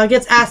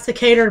gets asked to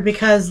cater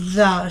because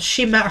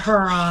she met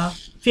her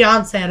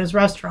fiance at his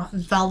restaurant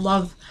and fell in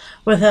love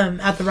with him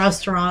at the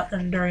restaurant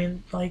and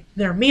during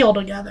their meal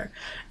together,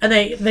 and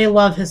they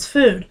love his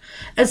food,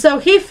 and so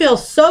he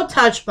feels so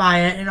touched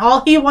by it, and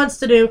all he wants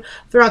to do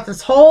throughout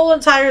this whole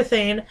entire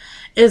thing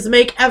is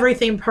make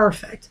everything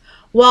perfect.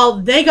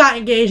 Well, they got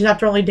engaged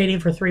after only dating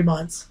for 3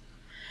 months.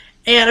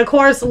 And, of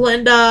course,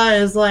 Linda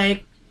is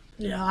like,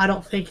 I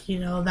don't think,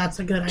 that's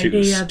a good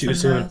idea. Too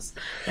soon.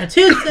 Yeah,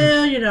 too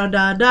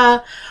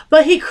soon,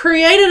 But he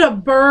created a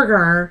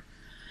burger,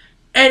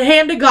 and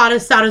hand to God,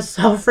 it sounded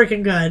so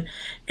freaking good.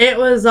 It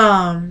was,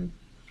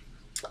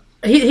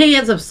 he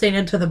ends up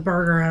singing to the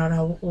burger. I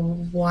don't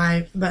know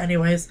why, but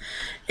anyways.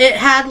 It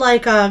had,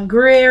 like, a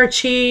Gruyere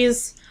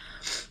cheese,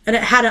 and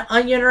it had an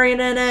onion ring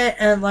in it,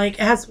 and, like,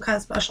 it had some kind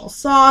of special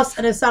sauce,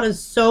 and it sounded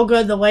so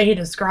good the way he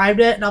described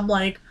it, and I'm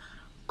like,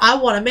 I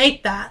want to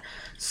make that.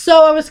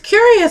 So I was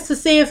curious to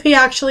see if he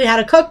actually had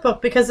a cookbook,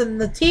 because in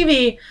the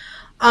TV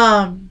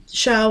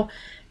show,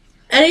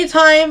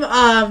 anytime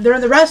they're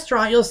in the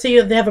restaurant, you'll see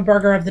they have a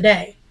burger of the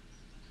day.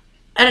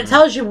 And it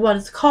tells you what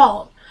it's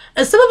called.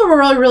 And some of them are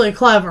really, really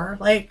clever.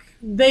 Like,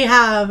 they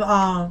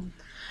have,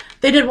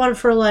 they did one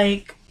for,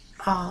 like,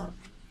 what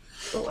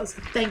was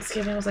it?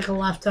 Thanksgiving was like a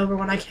leftover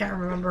one. I can't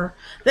remember.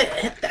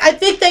 I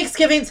think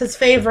Thanksgiving's his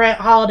favorite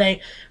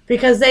holiday,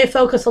 because they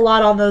focus a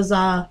lot on those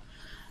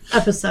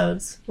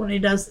episodes when he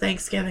does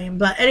Thanksgiving.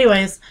 But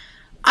anyways,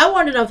 I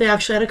wanted to know if they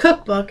actually had a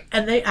cookbook,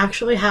 and they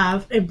actually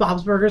have a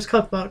Bob's Burgers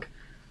cookbook.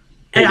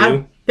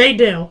 And they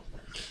do.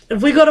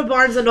 If we go to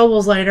Barnes and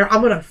Nobles later,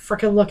 I'm going to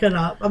freaking look it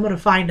up. I'm going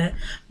to find it.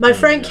 My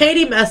friend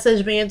Katie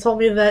messaged me and told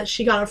me that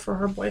she got it for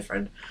her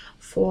boyfriend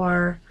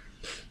for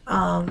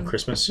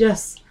Christmas?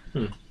 Yes.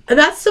 And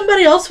that's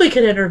somebody else we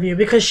could interview,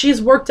 because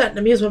she's worked at an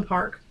amusement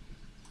park.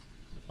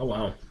 Oh,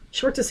 wow.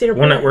 She worked at Cedar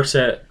Point. One that works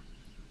at...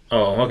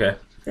 Oh, okay.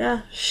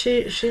 Yeah,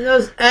 she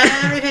knows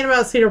everything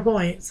about Cedar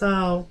Point,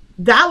 so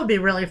that would be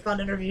a really fun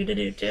interview to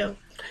do too.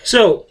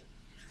 So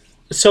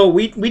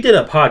we did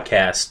a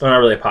podcast, well, not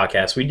really a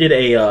podcast. We did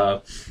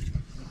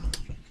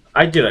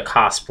I did a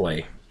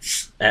cosplay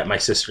at my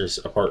sister's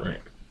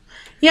apartment.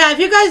 Yeah, if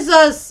you guys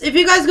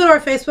go to our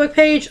Facebook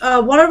page,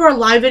 one of our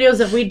live videos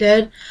that we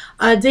did,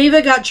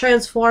 David got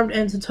transformed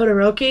into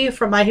Todoroki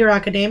from My Hero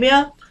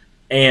Academia,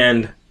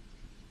 and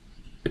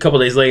a couple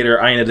days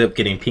later, I ended up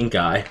getting pink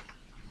eye.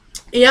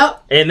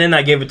 Yep. And then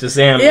I gave it to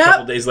Sam a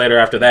couple days later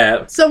after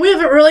that. So we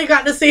haven't really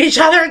gotten to see each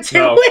other in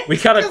 2 weeks. We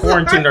kind of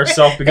quarantined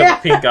ourselves because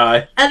of pink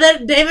eye. And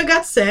then David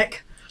got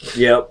sick.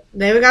 Yep.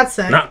 David got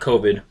sick. Not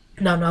COVID.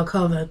 No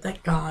COVID,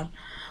 thank God.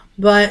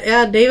 But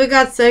yeah, David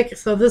got sick,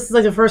 so this is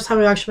like the first time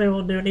we've actually been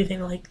able to do anything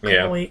in like a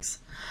couple weeks.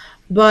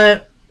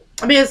 But,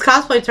 I mean, his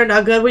cosplay turned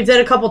out good. We did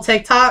a couple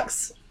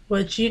TikToks,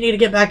 which you need to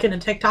get back into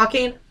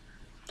TikToking.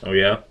 Oh,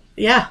 yeah?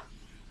 Yeah.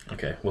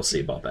 Okay, we'll see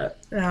about that.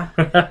 Yeah.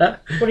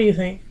 What do you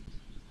think?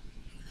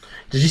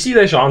 Did you see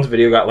that Sean's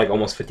video got like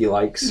almost 50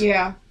 likes?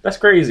 Yeah. That's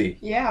crazy.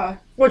 Yeah.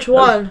 Which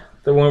one?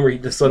 The one where he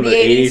just done the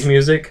 80s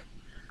music.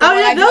 Oh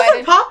yeah, those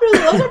are popular.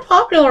 Those are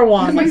popular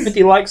ones. Like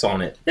 50 likes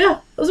on it. Yeah,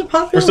 those are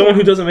popular. For someone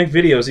who doesn't make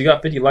videos, he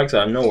got 50 likes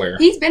out of nowhere.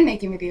 He's been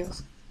making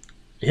videos.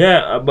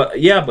 Yeah, but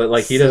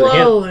like he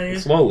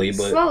doesn't slowly,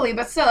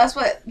 but still, that's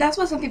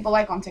what some people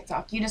like on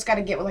TikTok. You just got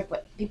to get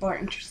what people are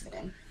interested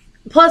in.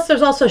 Plus,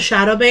 there's also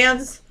shadow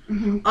bans,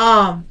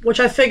 which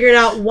I figured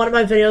out one of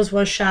my videos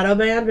was shadow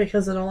banned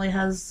because it only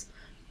has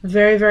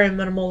very, very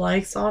minimal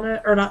likes on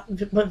it, or not,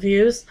 but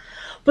views.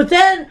 But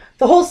then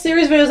the whole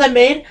series of videos I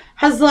made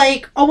has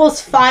like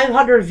almost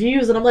 500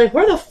 views, and I'm like,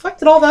 where the fuck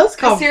did all those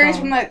come from? A series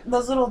from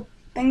those little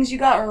things you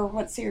got, or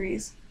what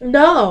series?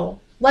 No,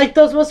 like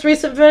those most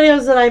recent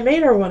videos that I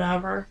made or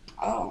whatever.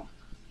 Oh.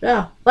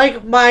 Yeah, like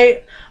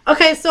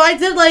okay, so I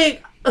did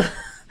like,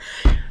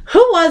 who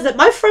was it?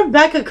 My friend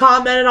Becca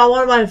commented on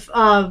one of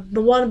my,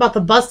 the one about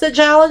the busted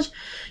challenge.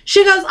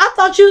 She goes, I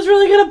thought you was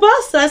really gonna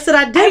bust it. I said,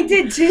 I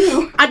did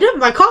too. I did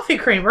with my coffee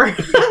creamer.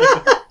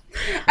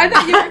 I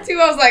thought you were too.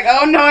 I was like,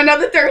 oh no,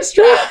 another thirst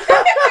trap.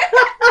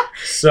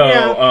 So,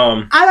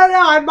 yeah. I don't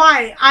know. I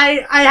might.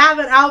 I have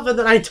an outfit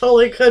that I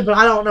totally could, but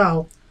I don't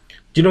know.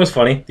 Do you know what's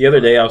funny? The other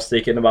day I was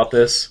thinking about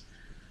this,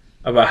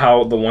 about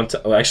how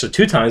actually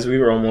 2 times we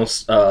were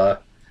almost,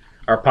 our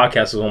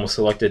podcast was almost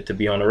selected to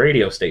be on a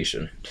radio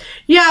station.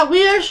 Yeah,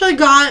 we actually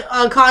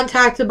got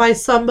contacted by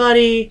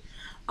somebody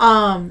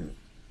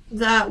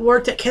that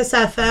worked at KISS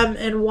FM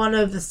in one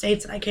of the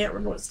states, and I can't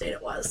remember what state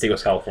it was. I think it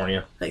was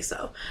California. I think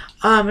so.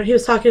 And he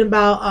was talking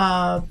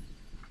about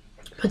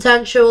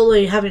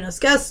potentially having us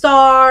guest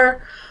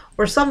star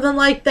or something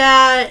like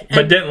that.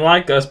 But didn't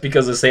like us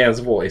because of Sam's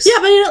voice. Yeah,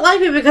 but he didn't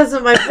like me because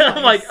of my voice.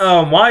 I'm like,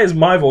 why is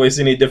my voice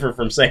any different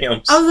from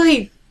Sam's? I was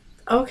like,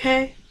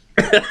 okay.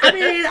 I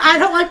mean, I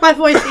don't like my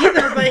voice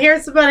either, but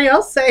hearing somebody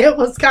else say it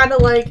was kind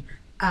of like,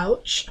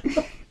 ouch.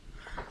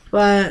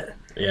 But...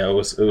 yeah, it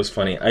was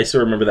funny. I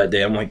still remember that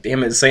day. I'm like,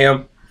 damn it,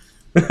 Sam.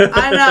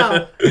 I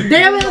know.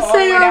 Damn it,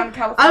 Sam.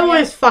 I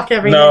always fuck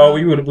everything. No,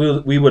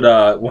 we would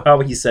how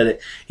he said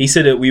it. He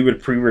said that we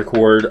would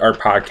pre-record our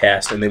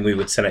podcast and then we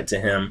would send it to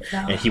him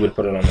and he would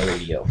put it on the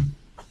radio.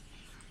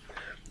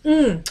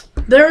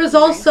 There is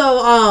also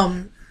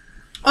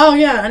oh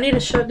yeah, I need to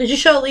show. Did you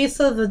show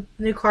Lisa the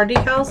new car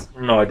decals?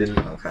 No, I didn't.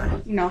 Okay.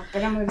 No,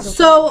 but I'm gonna go.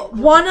 So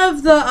one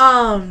of the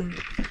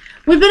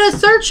We've been in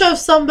search of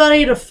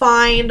somebody to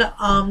find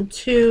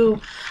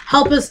to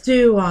help us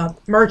do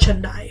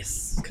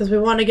merchandise because we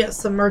want to get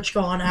some merch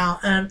going out,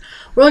 and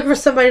we're looking for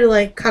somebody to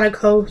like kind of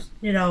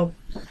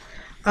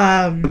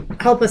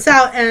help us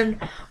out.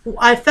 And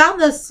I found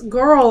this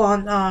girl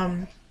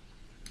on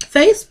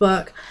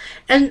Facebook,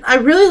 and I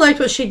really liked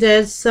what she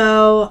did,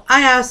 so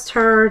I asked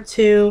her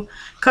to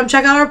come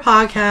check out our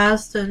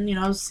podcast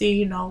and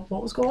see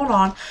what was going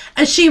on.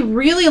 And she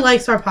really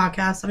likes our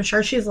podcast. I'm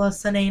sure she's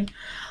listening.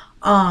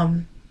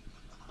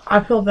 I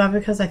feel bad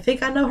because I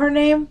think I know her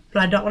name,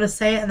 but I don't want to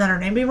say it and then her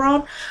name be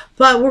wrong.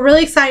 But we're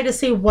really excited to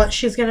see what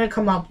she's going to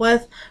come up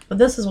with. But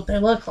this is what they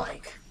look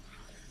like.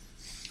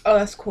 Oh,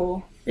 that's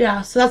cool.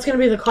 Yeah, so that's going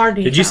to be the card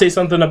detail. Did you say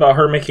something about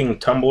her making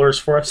tumblers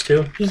for us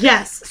too?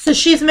 Yes. So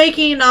she's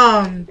making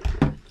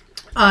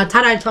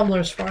tie-dye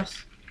tumblers for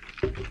us.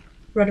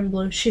 Red and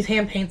blue. She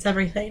hand paints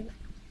everything.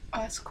 Oh,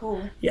 that's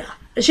cool. Yeah.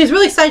 And she's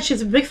really excited.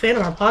 She's a big fan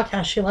of our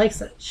podcast. She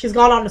likes it. She's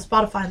gone on to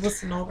Spotify and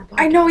listened to all of our podcasts.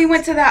 I know we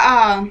went to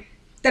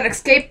that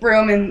escape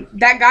room, and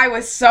that guy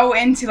was so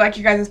into like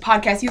your guys'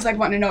 podcast. He was like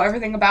wanting to know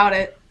everything about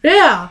it.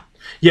 Yeah.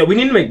 Yeah, we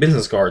need to make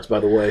business cards, by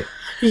the way.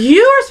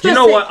 You were supposed to. You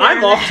know what?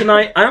 I'm off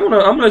tonight. I'm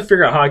gonna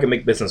figure out how I can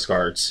make business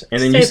cards.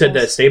 And then you said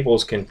that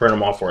Staples can print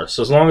them off for us.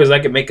 So as long as I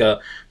can make a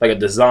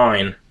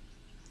design,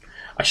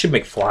 I should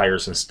make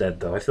flyers instead,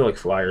 though. I feel like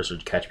flyers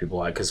would catch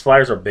people eye because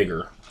flyers are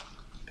bigger.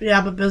 Yeah,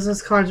 but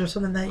business cards are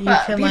something that you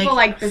can people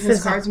like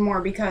business cards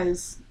more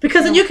because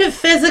then you can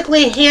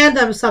physically hand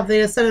them something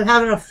instead of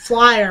having a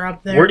flyer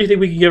up there. Where do you think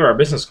we could give our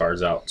business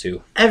cards out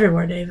to?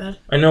 Everywhere, David.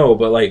 I know,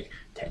 but like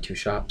tattoo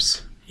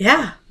shops.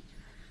 Yeah.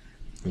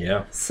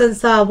 Yeah.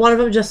 Since one of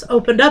them just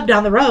opened up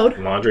down the road.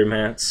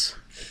 Laundromats.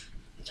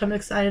 Which I'm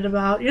excited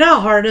about. You know how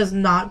hard it is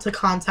not to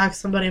contact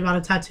somebody about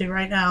a tattoo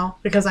right now?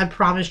 Because I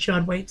promised you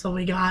I'd wait till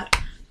we got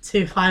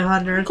to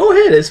 500. Go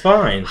ahead, it's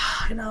fine.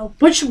 I know.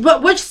 Which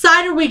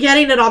side are we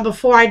getting it on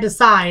before I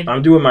decide?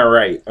 I'm doing my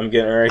right. I'm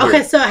getting it right here.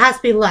 Okay, so it has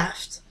to be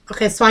left.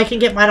 Okay, so I can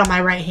get mine on my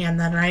right hand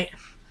then, right?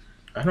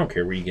 I don't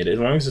care where you get it, as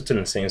long as it's in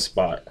the same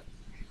spot.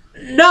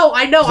 No,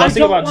 I know. I was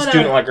thinking about just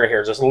doing it like right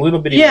here, just a little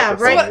bitty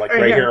microphone, like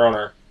right here on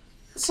our...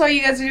 So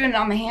you guys are doing it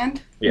on the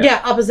hand?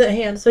 Yeah, opposite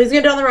hand. So he's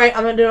going to do it on the right,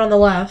 I'm going to do it on the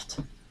left.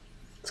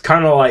 It's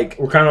kind of like,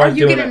 we're kind of like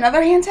doing it. You get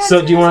another hand tattoo?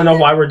 So do you want to know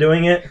why we're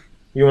doing it?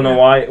 You want to know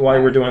why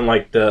we're doing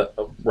like the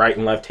right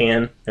and left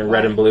hand and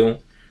red and blue?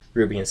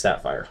 Ruby and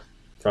Sapphire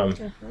from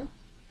Steven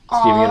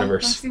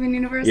Universe. From Steven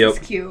Universe? Yep.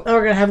 That's cute. Oh,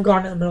 we're going to have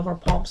Garnet in the middle of our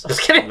palms.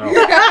 Just kidding. No.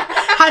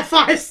 High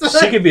five.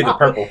 She could be the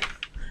purple.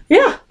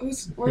 Yeah.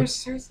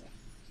 Where's hers?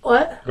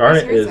 What?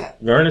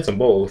 Garnet's in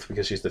both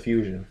because she's the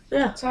fusion.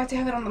 Yeah. So I have to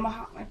have it on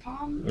my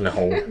palm?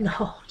 No.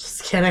 No,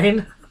 just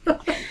kidding.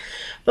 But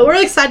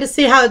we're excited to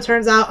see how it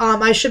turns out.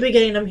 I should be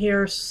getting them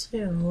here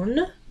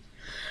soon.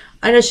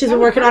 I know she's been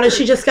working on it.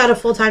 She just got a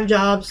full-time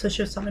job, so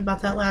she was telling me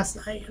about that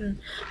last night, and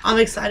I'm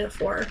excited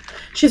for her.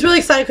 She's really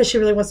excited because she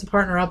really wants to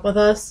partner up with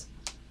us,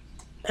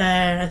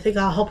 and I think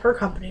that'll help her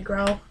company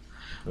grow.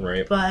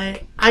 Right.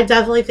 But I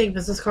definitely think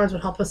business cards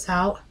would help us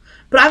out.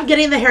 But I'm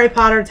getting the Harry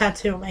Potter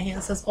tattoo on my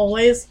hand, says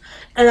always,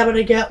 and I'm going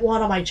to get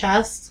one on my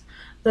chest.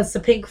 That's the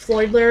Pink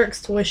Floyd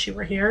lyrics to Wish You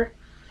Were Here.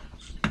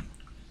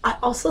 I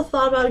also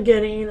thought about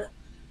getting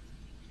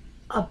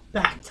a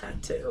back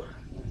tattoo.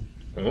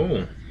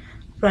 Oh.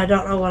 But I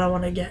don't know what I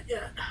want to get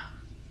yet.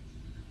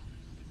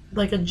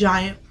 Like a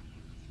giant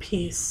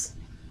piece.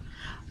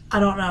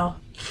 I don't know.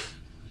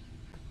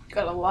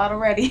 Got a lot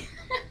already.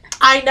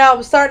 I know.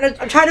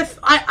 I'm trying to.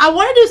 I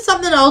want to do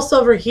something else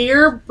over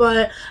here,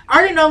 but I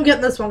already know I'm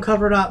getting this one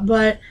covered up.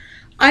 But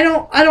I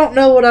don't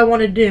know what I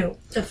want to do.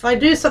 If I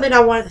do something, I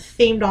want it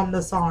themed on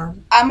this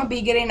arm. I'm gonna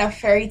be getting a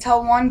fairy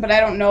tale one, but I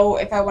don't know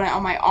if I want it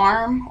on my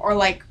arm or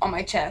like on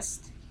my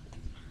chest.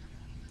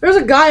 There's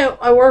a guy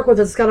I work with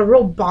that's got a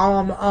real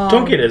bomb.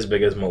 Don't get as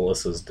big as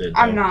Melissa's did.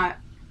 I'm not.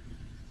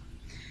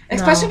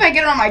 Especially if I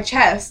get it on my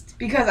chest,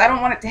 because I don't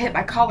want it to hit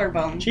my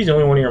collarbone. She's the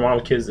only one of your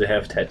mom's kids that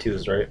have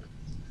tattoos, right?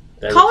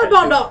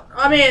 Collarbone don't.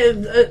 I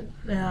mean,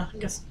 yeah. I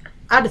guess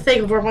I had to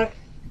think of where my.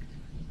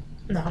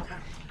 No, okay.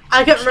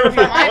 I can't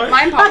remember if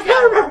mine pops I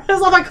can't remember if it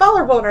was on my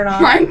collarbone or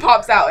not. Mine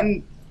pops out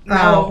and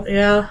no. Oh,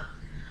 yeah.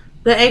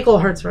 The ankle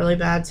hurts really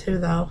bad too,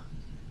 though.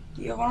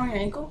 You have one on your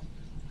ankle?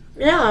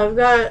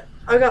 Yeah,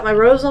 I got my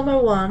rose on my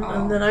one,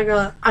 and then I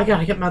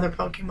gotta get my other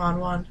Pokemon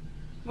one.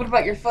 What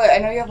about your foot? I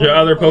know you have your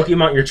other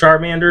Pokemon, your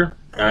Charmander.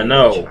 I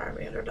know.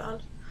 Charmander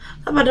done.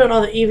 How about doing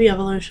all the Eevee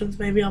evolutions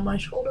maybe on my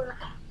shoulder?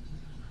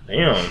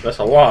 Damn, that's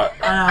a lot.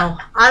 I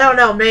don't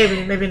know.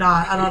 Maybe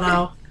not. I don't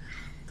know.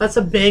 That's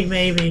a big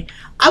maybe.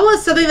 I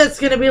want something that's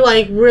gonna be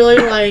like really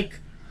like.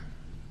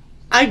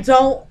 I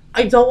don't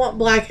want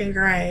black and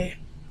gray.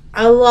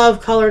 I love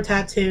color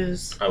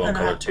tattoos. I love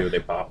color too. They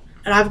pop.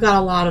 And I've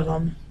got a lot of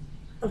them.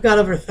 I've got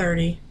over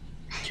 30.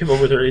 You have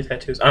over 30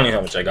 tattoos? I don't know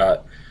how much I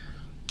got.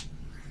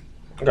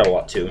 I got a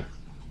lot too.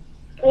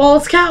 Well,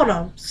 let's count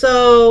them.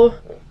 So.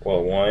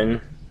 Well, 1,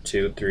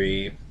 2,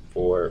 3,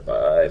 4,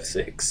 5,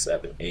 6,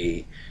 7,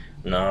 8,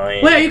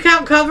 9. Wait, are you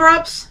counting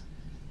cover-ups?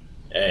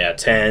 Yeah,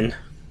 10.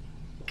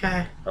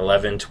 Okay.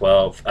 11,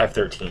 12. I have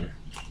 13.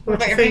 What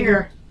about your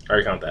finger? I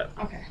already count that.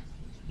 Okay.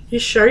 You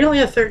sure you only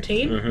have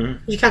 13?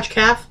 Mm-hmm. Did you catch a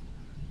calf?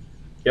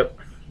 Yep.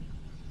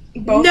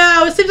 Both.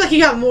 No, it seems like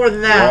you got more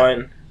than that.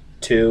 1,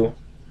 2,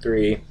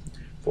 3,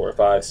 4,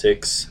 5,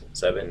 6,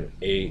 7,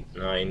 8,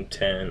 9,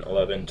 10,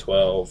 11,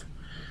 12,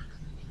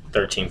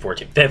 13,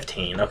 14,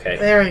 15. Okay.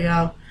 There we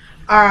go.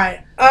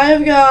 Alright.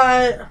 I've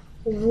got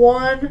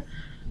 1,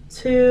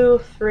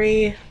 2,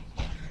 3.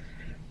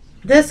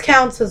 This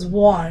counts as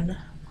 1.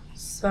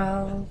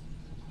 So,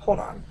 hold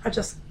on.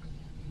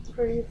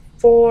 3,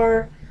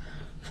 4,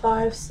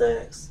 5,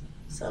 6,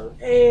 7,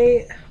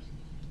 8,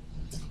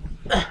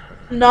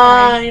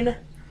 9,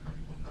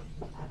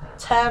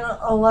 10,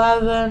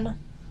 11,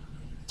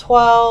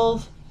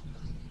 12,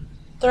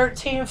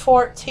 13,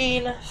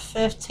 14,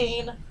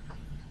 15,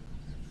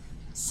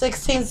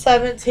 16,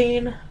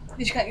 17,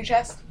 Did you count your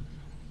chest?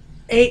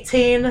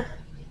 18,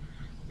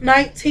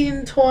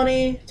 19,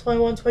 20,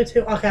 21, 22.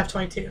 Okay, I have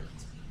 22.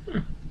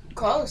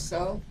 Close,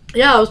 so.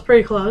 Yeah, I was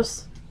pretty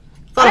close.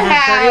 Thought I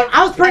had 30.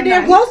 I was pretty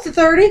damn close to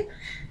 30. I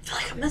feel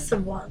like I'm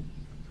missing one.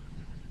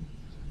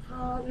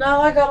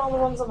 No, I got all the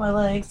ones on my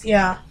legs.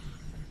 Yeah.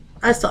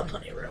 I still have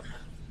plenty of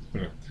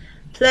room.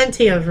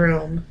 Plenty of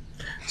room.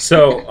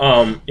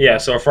 So, yeah,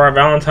 so for our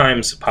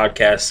Valentine's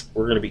podcast,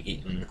 we're going to be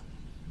eating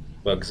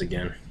bugs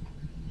again.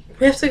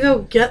 We have to go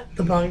get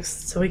the bugs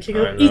so we can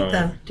go eat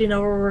them. Do you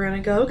know where we're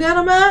going to go get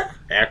them at?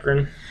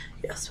 Akron?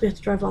 Yes, we have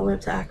to drive all the way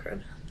up to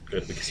Akron.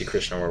 Good, we can see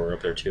Krishna while we're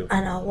up there, too.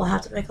 I know, we'll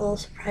have to make a little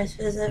surprise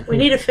visit. We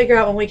need to figure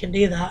out when we can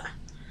do that.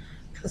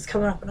 Because it's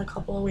coming up in a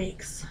couple of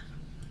weeks.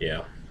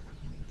 Yeah.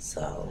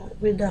 So,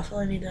 we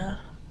definitely need to...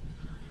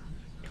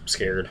 I'm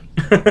scared.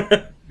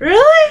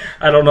 Really?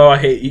 I don't know, I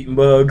hate eating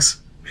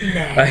bugs.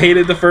 Nah. I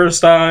hated the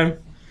first time.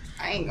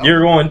 I ain't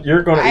going.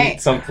 You're going to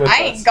eat some with us.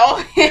 I ain't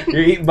going.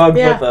 You're eating bugs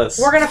with us.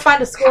 We're going to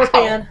find a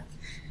scorpion.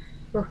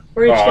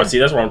 We're each gonna... see,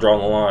 that's where I'm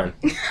drawing the line.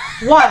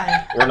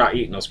 Why? We're not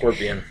eating a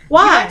scorpion.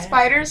 Why? Do you like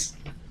spiders?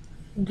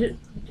 Do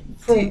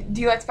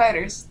you like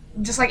spiders?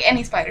 Just like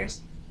any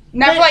spiders.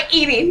 Not for like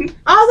eating.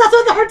 Oh, that's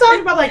what we're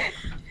talking about. Like,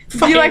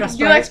 do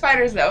you like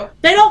spiders though?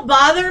 They don't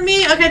bother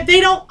me. Okay,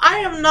 they don't. I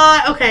am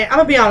not. Okay, I'm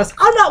gonna be honest.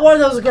 I'm not one of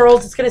those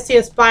girls that's gonna see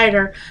a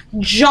spider,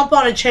 jump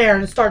on a chair,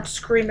 and start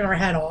screaming her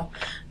head off.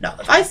 No,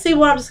 if I see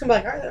one, I'm just gonna be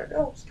like, all right, there it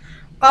goes.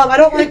 I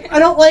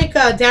don't like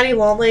daddy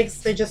long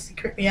legs. They just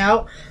creep me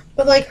out.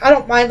 But like, I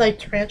don't mind like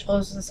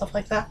tarantulas and stuff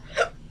like that.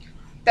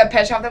 That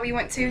pet shop that we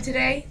went to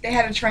today, they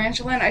had a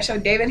tarantula, and I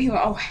showed David, and he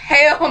went, "Oh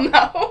hell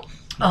no!"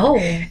 Oh,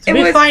 did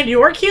we find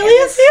your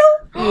Achilles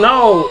heel?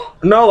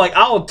 No, like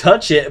I'll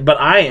touch it, but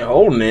I ain't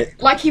holding it.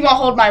 Like he won't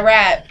hold my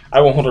rat.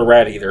 I won't hold a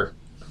rat either.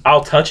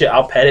 I'll touch it,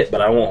 I'll pet it,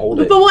 but I won't hold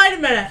it. But wait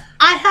a minute,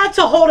 I had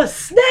to hold a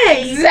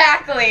snake.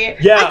 Exactly.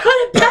 Yeah. I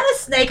couldn't pet a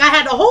snake. I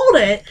had to hold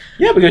it.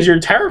 Yeah, because you're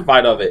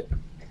terrified of it.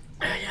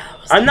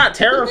 I'm not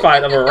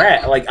terrified of a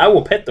rat. Like, I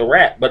will pet the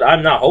rat, but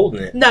I'm not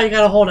holding it. No, you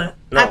gotta hold it.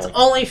 No. That's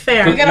only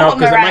fair. You gotta hold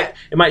my rat.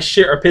 It might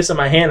shit or piss in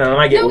my hand, and I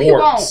might get warts. He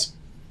won't.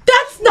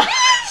 That's not.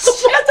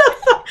 What the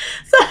fuck?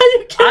 So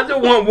you I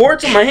don't want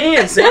warts on my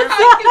hands, Sam.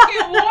 How you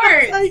get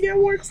warts? How you get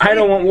warts? I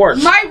don't want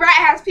warts. My rat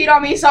has peed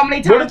on me so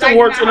many times. What if the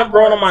warts end up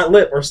growing on my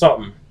lip or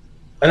something?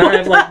 And I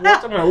have, like,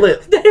 warts on my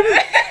lip.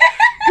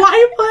 Why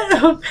you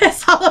putting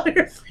piss all over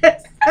your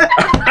face?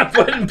 I'm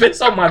putting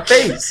piss on my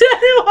face. You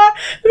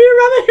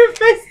rubbing your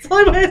face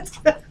till it's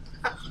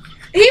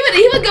He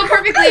would go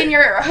perfectly in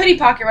your hoodie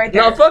pocket right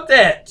there. No, fuck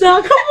that.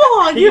 No, come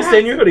on. He can stay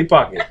in your hoodie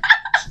pocket.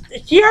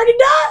 He already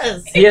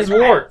does. He has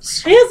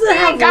warts. He doesn't He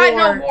have ain't got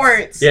warts. no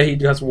warts. Yeah, he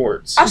has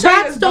warts. I'll show you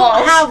Rats his don't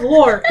balls. have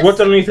warts. What's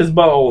underneath his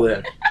butthole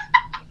then?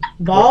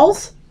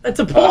 Balls? It's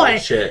a boy. Oh,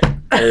 shit.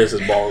 It is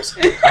his balls.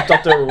 I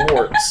thought they were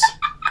warts.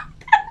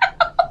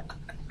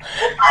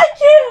 I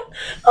can't.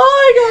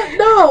 Oh my god,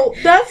 no.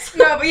 That's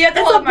No, but you have to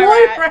it's a hold my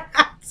boy rat.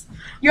 rat.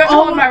 You have to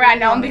Oh hold my my rat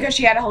now God. because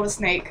she had to hold a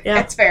snake. Yeah.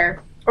 It's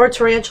fair. Or a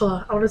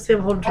tarantula. I want to see him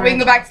hold a Or tarantula. we can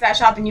go back to that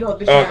shop and you hold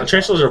the tarantula.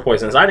 Tarantulas are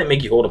poisonous. I didn't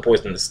make you hold a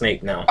poisonous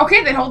snake now.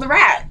 Okay, then hold the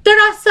rat. They're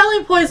not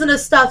selling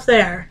poisonous stuff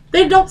there.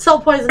 They don't sell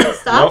poisonous Nope,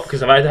 stuff.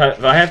 because if I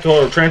have to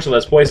hold a tarantula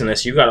that's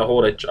poisonous, you gotta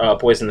hold a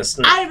poisonous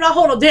snake. I am not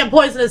holding a damn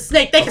poisonous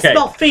snake. They can Okay.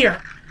 smell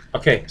fear.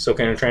 Okay, so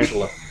can a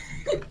tarantula.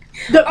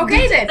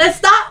 Okay, then.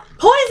 It's not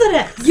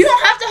poisonous. You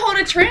don't have to hold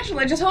a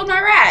tarantula, just hold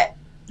my rat.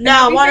 No,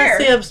 I be want fair.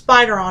 to see a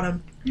spider on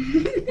him.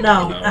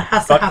 No, No, that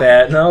has to fuck happen.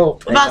 that. No,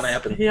 What ain't about, gonna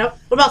happen. yep.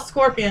 What about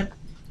scorpion?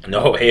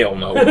 No, hell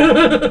no.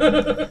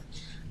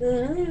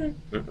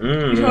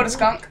 Mm-hmm. You hold a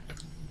skunk.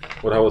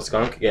 What, hold a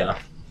skunk? Yeah.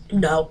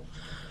 No.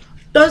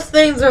 Those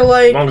things are As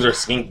like... long as their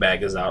skink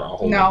bag is out, I'll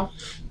hold No.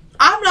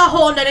 I'm not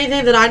holding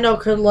anything that I know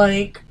could,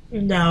 like...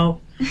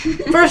 No.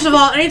 First of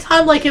all,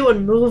 anytime, like, it would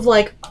move,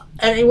 like,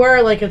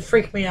 anywhere, like, it'd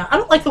freak me out. I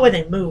don't like the way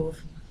they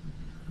move.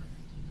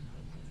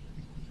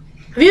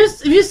 Have you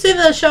seen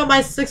the show My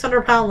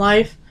 600-Pound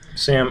Life?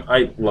 Sam,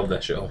 I love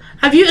that show.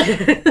 Have you...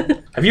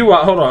 Have you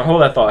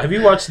hold that thought. Have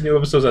you watched the new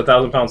episodes of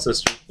 1,000 Pound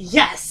Sister?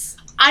 Yes.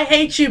 I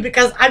hate you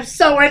because I'm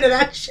so into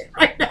that shit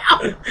right now.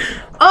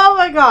 Oh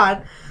my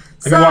god.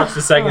 Have you watched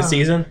the second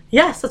season?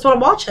 Yes, that's what I'm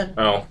watching.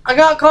 Oh, I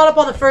got caught up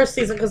on the first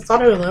season because it's on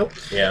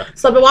Hulu. yeah.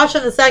 So I've been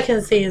watching the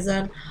second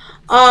season.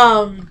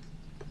 God,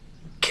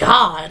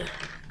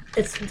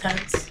 it's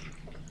intense.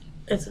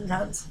 It's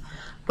intense.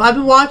 But I've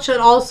been watching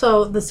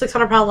also the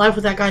 600-Pound Life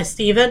with that guy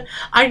Steven.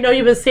 I know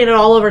you've been seeing it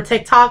all over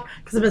TikTok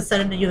because I've been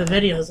sending you the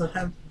videos of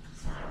him.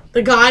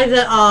 The guy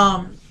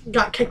that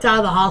got kicked out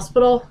of the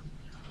hospital.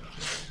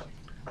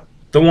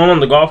 The one on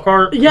the golf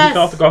cart? Yes. He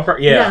fell off the golf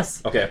cart? Yeah.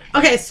 Yes. Okay.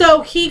 Okay,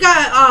 so he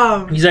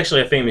got He's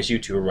actually a famous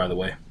YouTuber, by the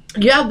way.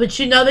 yeah, but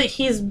you know that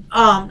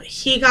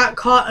he got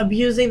caught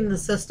abusing the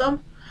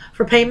system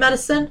for pain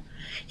medicine.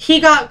 He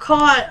got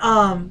caught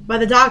by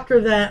the doctor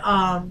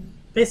that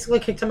basically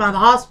kicked him out of the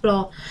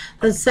hospital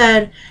that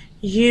said,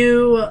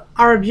 you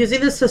are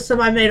abusing the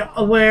system. I made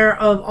aware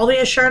of all the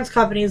insurance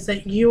companies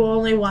that you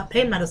only want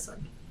pain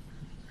medicine.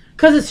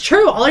 Because it's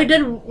true. All he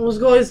did was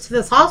go to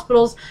this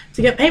hospitals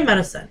to get pain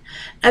medicine.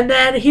 And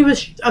then he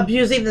was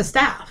abusing the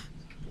staff.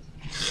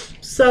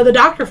 So the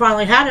doctor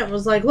finally had it and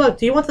was like, look,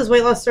 do you want this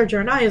weight loss surgery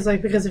or not? He's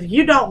like, because if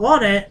you don't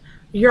want it,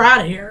 you're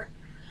out of here.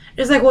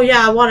 He's like, well,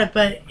 yeah, I want it.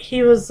 But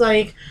he was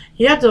like,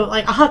 you have to,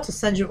 like, I'll have to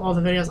send you all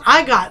the videos.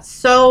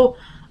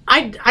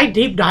 I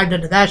deep dived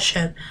into that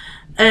shit.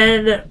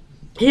 And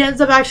he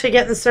ends up actually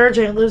getting the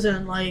surgery and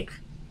losing, like,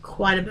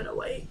 quite a bit of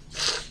weight.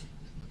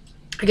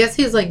 I guess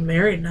he's, like,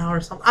 married now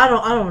or something. I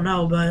don't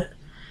know, but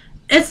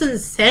it's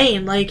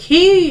insane. Like,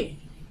 the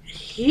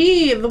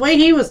way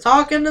he was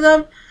talking to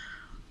them,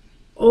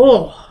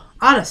 oh,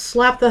 I'd have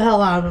slapped the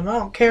hell out of him. I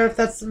don't care if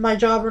that's my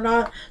job or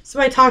not.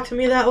 Somebody talked to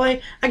me that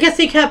way. I guess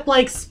he kept,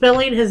 like,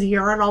 spilling his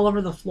urine all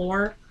over the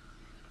floor.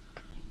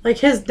 Like,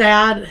 his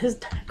dad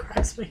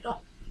cracks me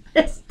up.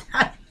 His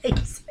dad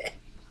hates it.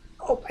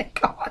 Oh, my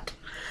God.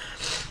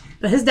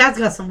 But his dad's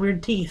got some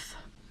weird teeth.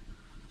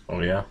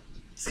 Oh, yeah?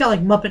 He's got,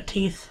 like, Muppet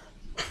teeth.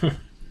 I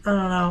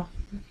don't know.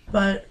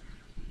 But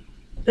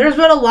there's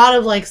been a lot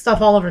of, like,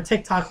 stuff all over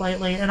TikTok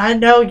lately. And I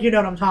know you know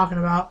what I'm talking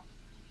about.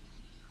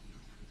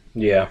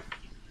 Yeah.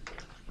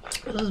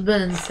 This has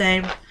been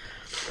insane.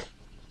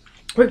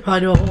 We could probably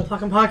do a whole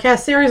fucking podcast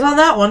series on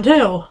that one,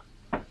 too.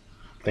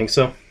 Think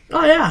so?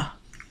 Oh, yeah.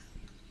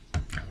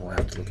 We'll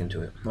have to look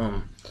into it.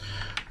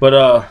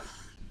 But,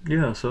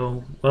 yeah,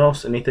 so what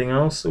else? Anything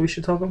else that we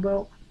should talk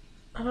about?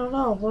 I don't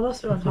know. What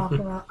else are we talking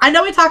about? I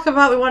know we talked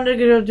about we wanted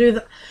to go do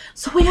the...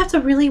 So we have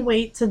to really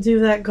wait to do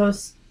that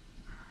ghost...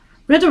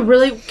 We have to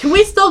really... Can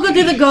we still go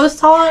do the ghost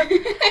talk?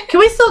 Can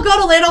we still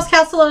go to Landos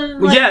Castle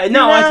and... Like, yeah,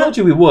 no, I told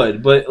you we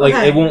would, but, like,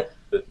 okay. It won't...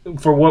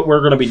 For what we're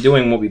going to be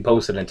doing won't be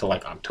posted until,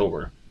 like,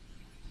 October.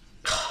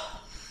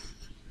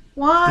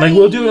 Why? Like,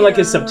 we'll do it, like,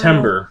 in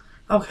September.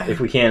 Okay.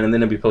 If we can, and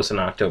then it'll be posted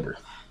in October.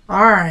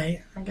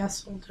 Alright. I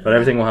guess we'll do But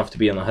everything will have to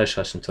be on the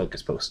hush-hush until it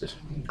gets posted.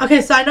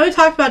 Okay, so I know we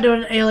talked about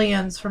doing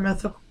aliens for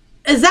mythical...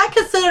 Is that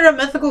considered a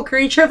mythical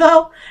creature,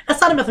 though?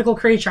 That's not a mythical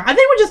creature. I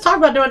think we just talked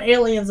about doing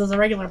aliens as a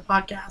regular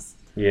podcast.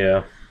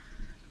 Yeah.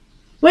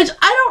 Which,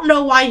 I don't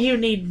know why you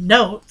need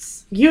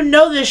notes. You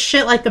know this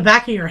shit like the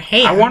back of your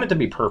hand. I want it to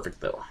be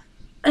perfect, though.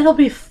 It'll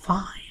be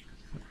fine.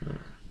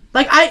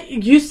 Like,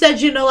 you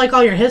said you know, like,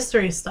 all your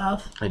history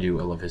stuff. I do.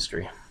 I love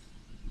history.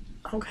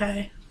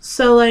 Okay.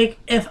 So, like,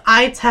 if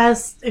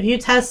you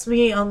test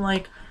me on,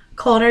 like,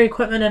 culinary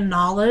equipment and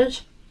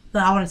knowledge,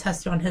 then I want to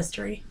test you on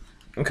history.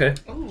 Okay.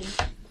 Ooh.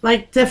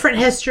 Like, different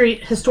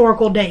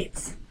historical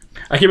dates.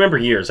 I can remember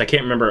years. I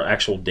can't remember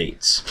actual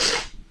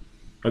dates.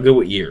 I'll go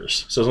with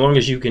years. So as long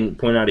as you can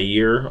point out a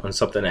year on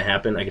something that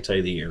happened, I can tell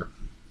you the year.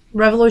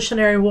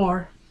 Revolutionary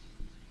War.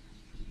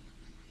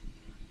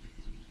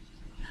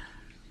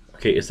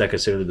 Okay, is that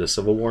considered the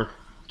Civil War,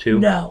 too?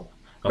 No.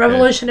 Okay.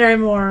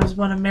 Revolutionary War is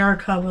when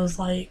America was,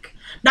 like,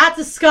 not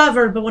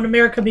discovered, but when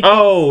America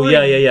became free.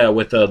 Yeah,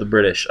 with the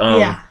British.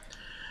 Yeah.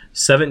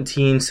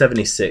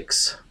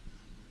 1776.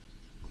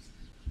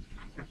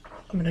 I'm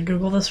going to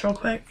Google this real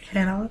quick.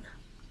 Hang on.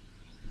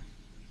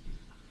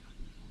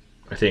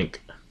 I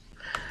think.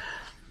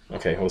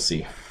 Okay, we'll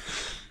see.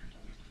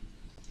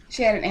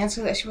 She had an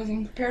answer that she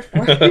wasn't prepared for.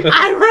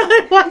 I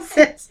really want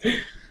this.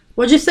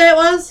 What'd you say it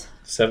was?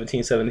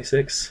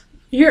 1776.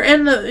 You're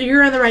in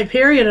the right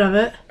period of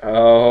it.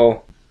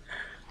 Oh.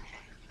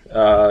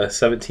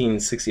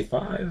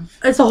 1765.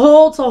 It's a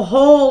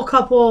whole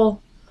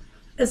couple.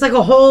 It's like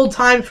a whole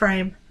time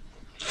frame.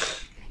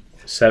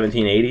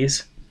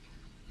 1780s.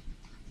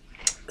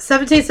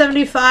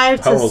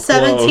 1775 to Oh, close.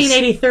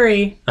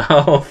 1783.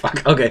 Oh,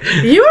 fuck. Okay.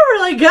 You were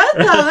really good,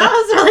 though. That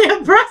was really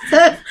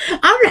impressive.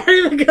 I'm not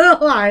even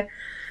gonna lie.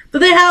 But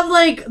they have,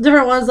 like,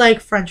 different ones,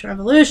 like French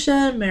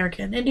Revolution,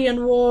 American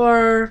Indian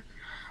War.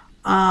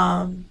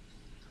 I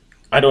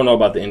don't know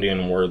about the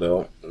Indian War,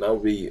 though. That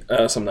would be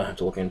something I have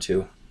to look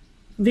into.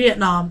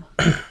 Vietnam.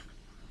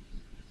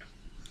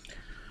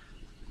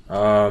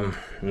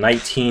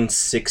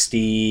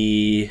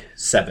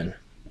 1967.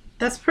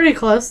 That's pretty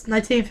close.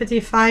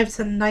 1955 to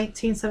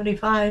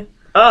 1975.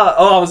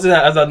 I was in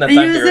that time You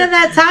was period. in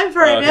that time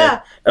frame, Oh, okay.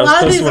 yeah. That A was lot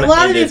close to when it of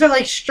ended. these are,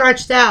 like,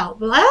 stretched out.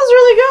 But that was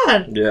really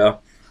good. Yeah.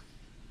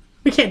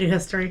 We can't do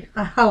history.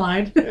 I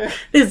lied. We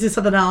need to do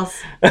something else.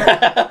 We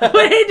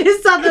need to do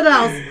something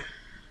else.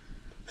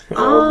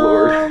 Oh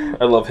Lord,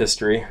 I love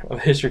history.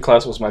 History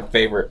class was my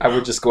favorite. I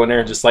would just go in there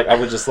and I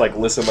would just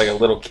listen like a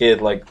little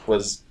kid.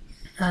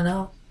 I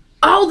know.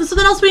 Oh, there's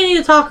something else we need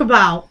to talk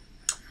about.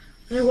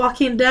 The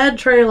Walking Dead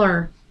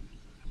trailer.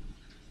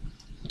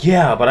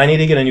 Yeah, but I need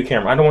to get a new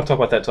camera. I don't want to talk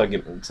about that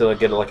till I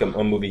get like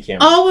a movie camera.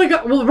 Oh my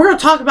god! Well, we're gonna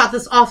talk about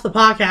this off the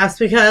podcast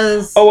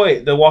because. Oh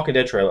wait, the Walking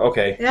Dead trailer.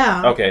 Okay.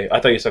 Yeah. Okay, I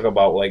thought you were talking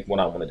about like what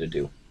I wanted to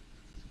do.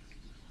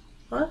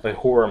 What? The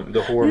horror.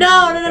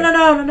 No,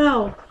 movie,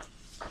 no.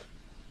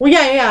 Well,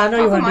 yeah. I know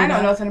How you come want to I do know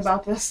that. nothing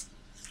about this?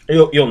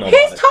 You'll know.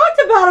 He's about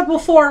talked about it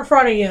before in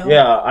front of you. it.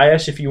 Yeah, I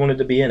asked if you wanted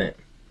to be in it.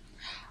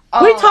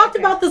 We talked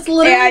about this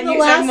literally Yeah, the you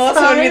last said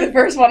Melissa would be the time.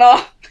 first one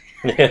off.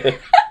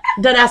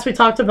 Deadass, we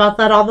talked about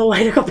that on the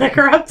way to go pick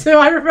her up too.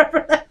 I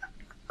remember that.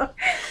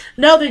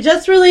 No, they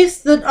just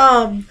released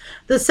the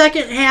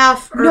second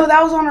half. No,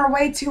 that was on our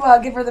way to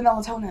give her the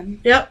melatonin.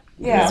 Yep.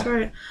 Yeah. That's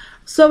right.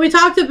 So we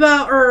talked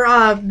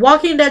about,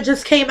 Walking Dead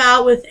just came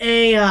out with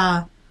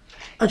a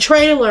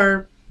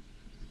trailer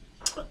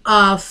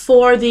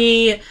for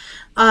the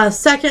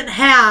second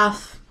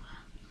half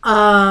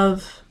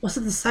of... Was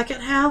it the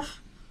second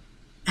half?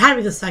 It had to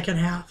be the second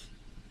half.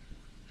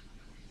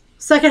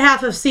 Second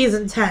half of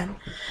season 10.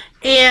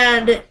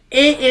 And it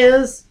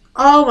is...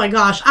 Oh my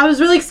gosh. I was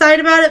really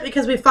excited about it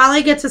because we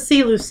finally get to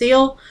see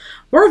Lucille.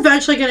 We're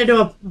eventually going to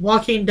do a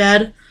Walking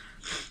Dead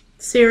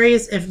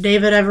series if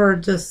David ever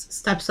just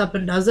steps up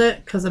and does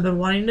it, because I've been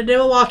wanting to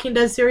do a Walking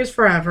Dead series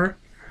forever.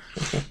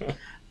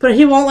 But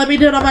he won't let me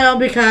do it on my own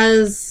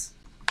because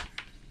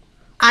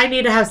I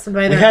need to have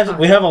somebody there.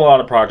 We have a lot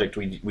of projects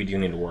we do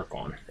need to work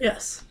on.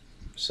 Yes.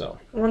 So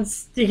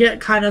once you get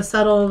kind of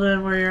settled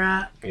in where you're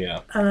at, yeah,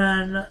 and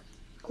then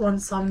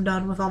once I'm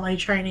done with all my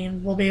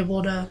training, we'll be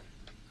able to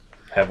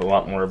have a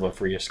lot more of a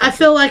free schedule. I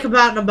feel like in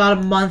about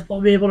a month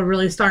we'll be able to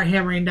really start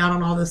hammering down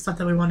on all this stuff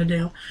that we want to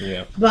do.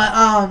 Yeah.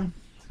 But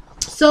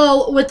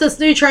so with this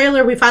new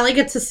trailer, we finally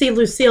get to see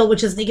Lucille,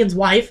 which is Negan's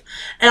wife,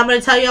 and I'm going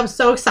to tell you I'm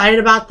so excited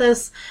about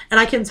this, and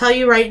I can tell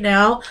you right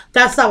now,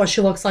 that's not what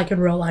she looks like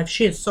in real life.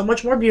 She is so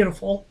much more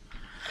beautiful.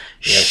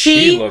 Yeah,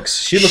 she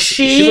looks like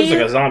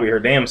a zombie her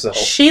damn self.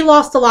 She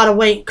lost a lot of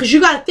weight because you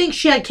got to think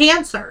she had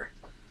cancer.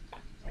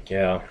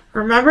 Yeah.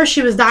 Remember,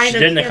 she was dying. She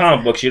did in the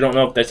comic books. You don't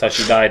know if that's how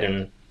she died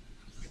in.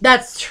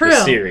 That's true.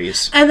 The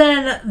series. And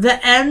then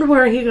the end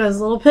where he goes,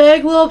 "Little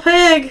pig, little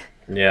pig."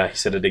 Yeah, he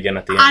said it again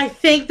at the end. I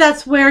think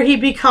that's where he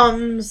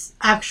becomes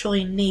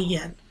actually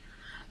Negan,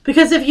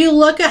 because if you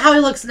look at how he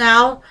looks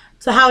now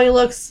to how he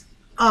looks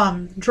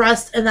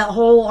dressed in that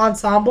whole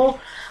ensemble,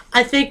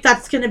 I think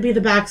that's going to be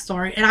the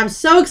backstory. And I'm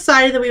so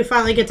excited that we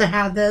finally get to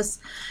have this.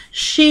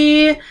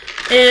 She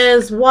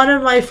is one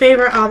of my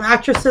favorite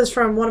actresses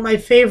from one of my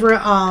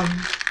favorite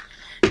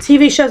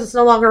TV shows that's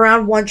no longer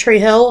around, One Tree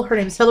Hill. Her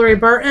name's Hilary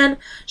Burton.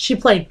 She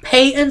played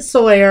Peyton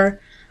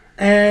Sawyer.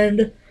 And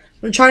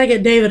I've been trying to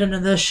get David into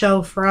this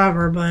show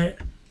forever, but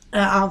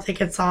I don't think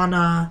it's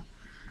on,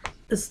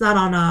 it's not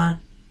on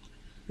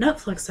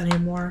Netflix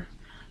anymore.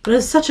 But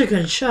it's such a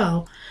good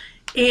show.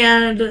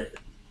 And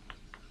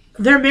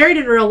they're married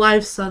in real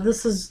life, so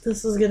this is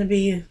going to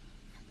be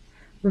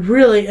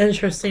really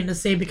interesting to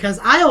see, because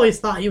I always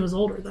thought he was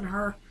older than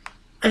her.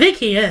 I think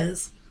he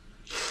is.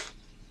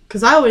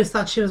 Because I always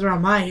thought she was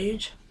around my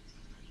age.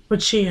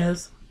 Which she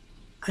is.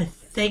 I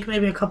think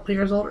maybe a couple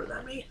years older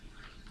than me.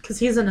 Because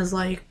he's in his,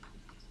 late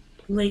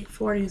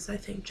 40s, I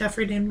think.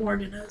 Jeffrey Dean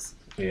Morgan is.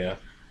 Yeah.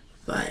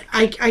 But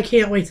I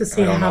can't wait to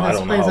see how this plays out. I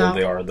don't know how old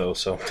they are, though,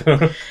 so...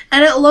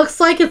 And it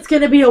looks like it's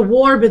going to be a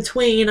war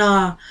between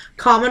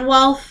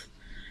Commonwealth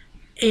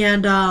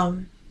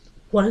and,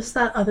 what is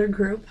that other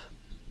group?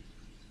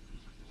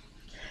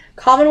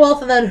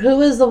 Commonwealth, and then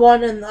who is the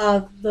one in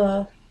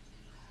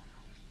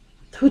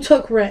who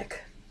took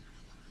Rick?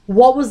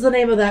 What was the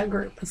name of that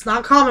group? It's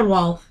not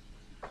Commonwealth.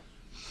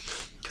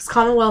 Because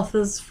Commonwealth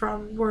is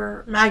from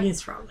where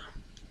Maggie's from.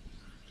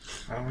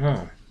 I don't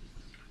know.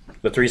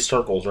 The three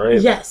circles,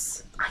 right?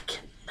 Yes. I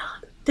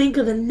cannot think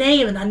of the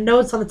name, and I know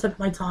it's on the tip of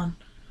my tongue.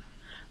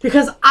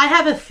 Because I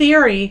have a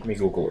theory. Let me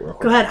Google it real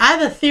quick. Go ahead. I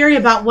have a theory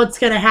about what's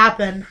going to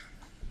happen,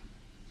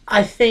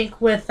 I think,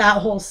 with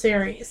that whole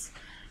series.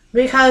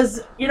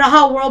 Because you know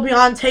how World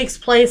Beyond takes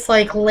place,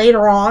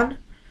 later on?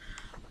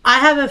 I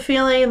have a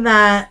feeling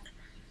that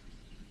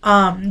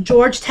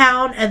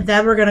Georgetown and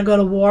them are going to go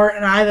to war,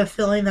 and I have a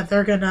feeling that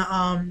they're going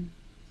to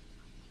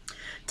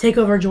take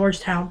over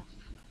Georgetown.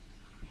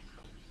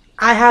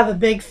 I have a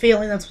big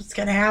feeling that's what's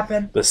going to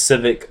happen. The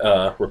Civic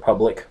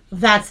Republic.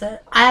 That's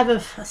it.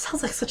 It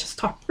sounds like such a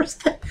Star Wars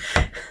thing.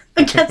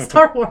 Against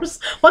Star Wars.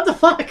 What the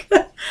fuck?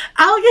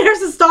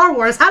 Alligators and Star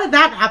Wars. How did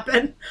that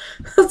happen?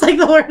 It's like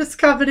the worst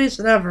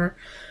combination ever.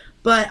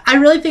 But I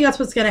really think that's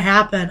what's going to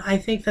happen. I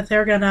think that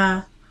they're going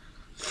to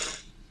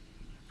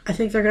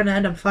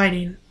end up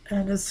fighting.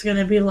 And it's going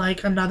to be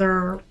like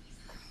another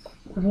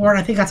war. And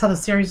I think that's how the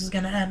series is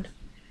going to end.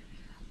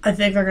 I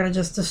think they're going to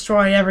just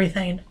destroy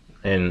everything.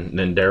 And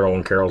then Daryl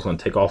and Carol's going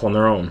to take off on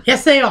their own.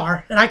 Yes, they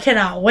are. And I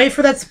cannot wait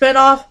for that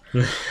spinoff.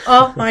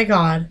 Oh, my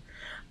God.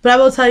 But I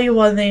will tell you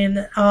one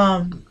thing.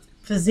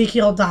 If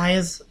Ezekiel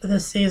dies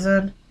this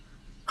season,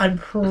 I'm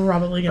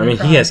probably I gonna mean,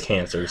 cry. he has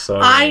cancer, so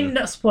I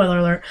know. Spoiler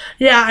alert.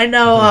 Yeah, I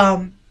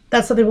know.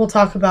 That's something we'll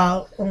talk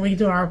about when we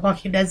do our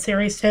Walking Dead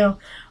series too.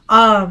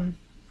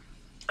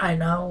 I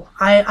know.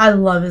 I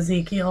love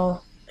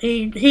Ezekiel.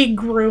 He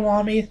grew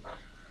on me.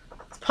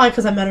 It's probably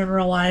because I met him in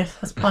real life.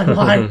 That's probably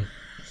why.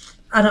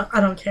 I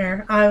don't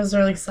care. I was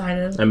really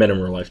excited. I met him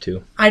in real life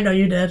too. I know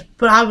you did,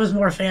 but I was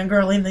more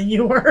fangirling than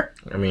you were.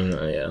 I mean,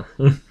 yeah.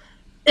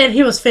 And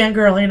he was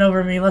fangirling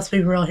over me. Let's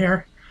be real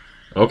here.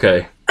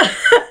 Okay.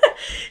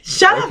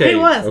 Shut up, he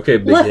was. Okay,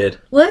 big head.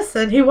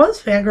 Listen, he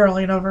was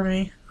fangirling over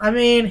me. I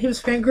mean, he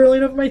was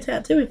fangirling over my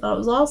tattoo. He thought it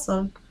was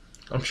awesome.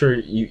 I'm sure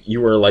you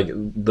were like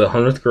the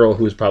 100th girl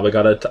who's probably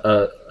got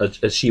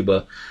a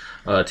Sheba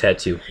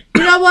tattoo.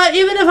 You know what?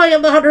 Even if I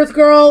am the 100th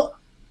girl,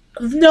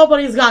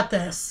 nobody's got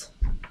this.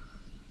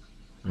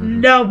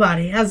 Mm-hmm.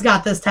 Nobody has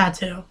got this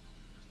tattoo.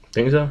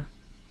 Think so?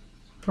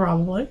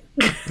 Probably.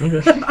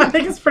 Okay. I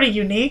think it's pretty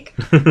unique.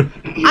 I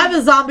have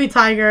a zombie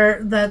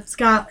tiger that's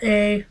got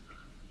a...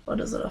 What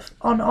is it?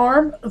 An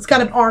arm? It's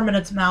got an arm in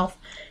its mouth.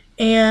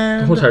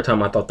 And The whole entire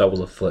time I thought that was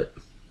a foot.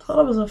 I thought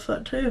it was a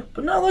foot too.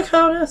 But no, look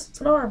how it is.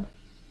 It's an arm.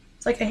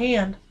 It's like a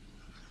hand.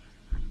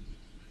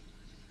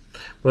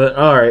 But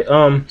alright,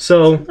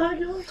 so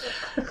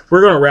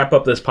we're gonna wrap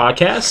up this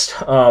podcast.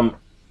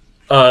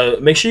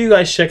 Make sure you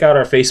guys check out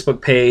our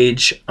Facebook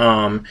page,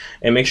 and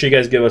make sure you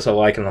guys give us a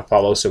like and a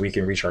follow so we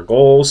can reach our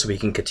goals, so we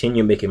can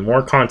continue making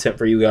more content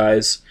for you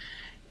guys.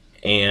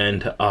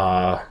 And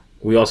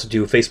we also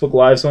do Facebook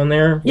Lives on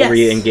there where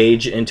we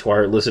engage into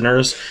our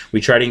listeners.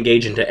 We try to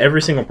engage into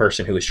every single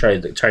person who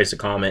tries to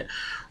comment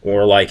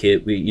or like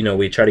it.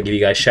 We try to give you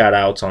guys shout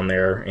outs on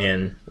there,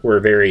 and we're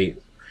very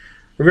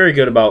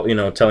good about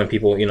telling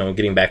people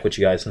getting back with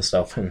you guys and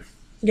stuff. And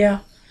yeah.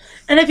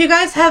 And if you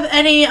guys have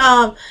any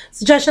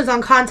suggestions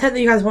on content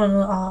that you guys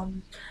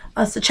want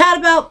us to chat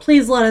about,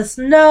 please let us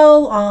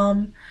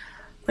know.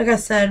 Like I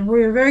said,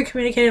 we're very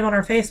communicative on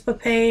our Facebook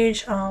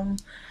page.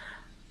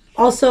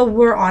 Also,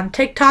 we're on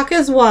TikTok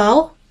as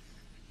well.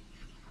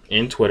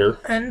 And Twitter.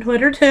 And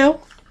Twitter, too.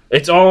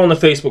 It's all on the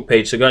Facebook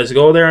page. So, guys,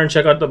 go there and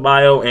check out the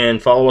bio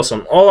and follow us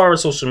on all our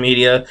social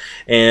media.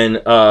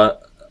 And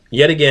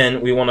yet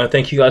again, we want to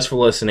thank you guys for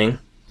listening.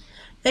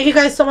 Thank you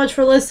guys so much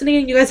for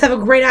listening. You guys have a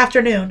great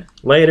afternoon.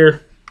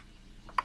 Later.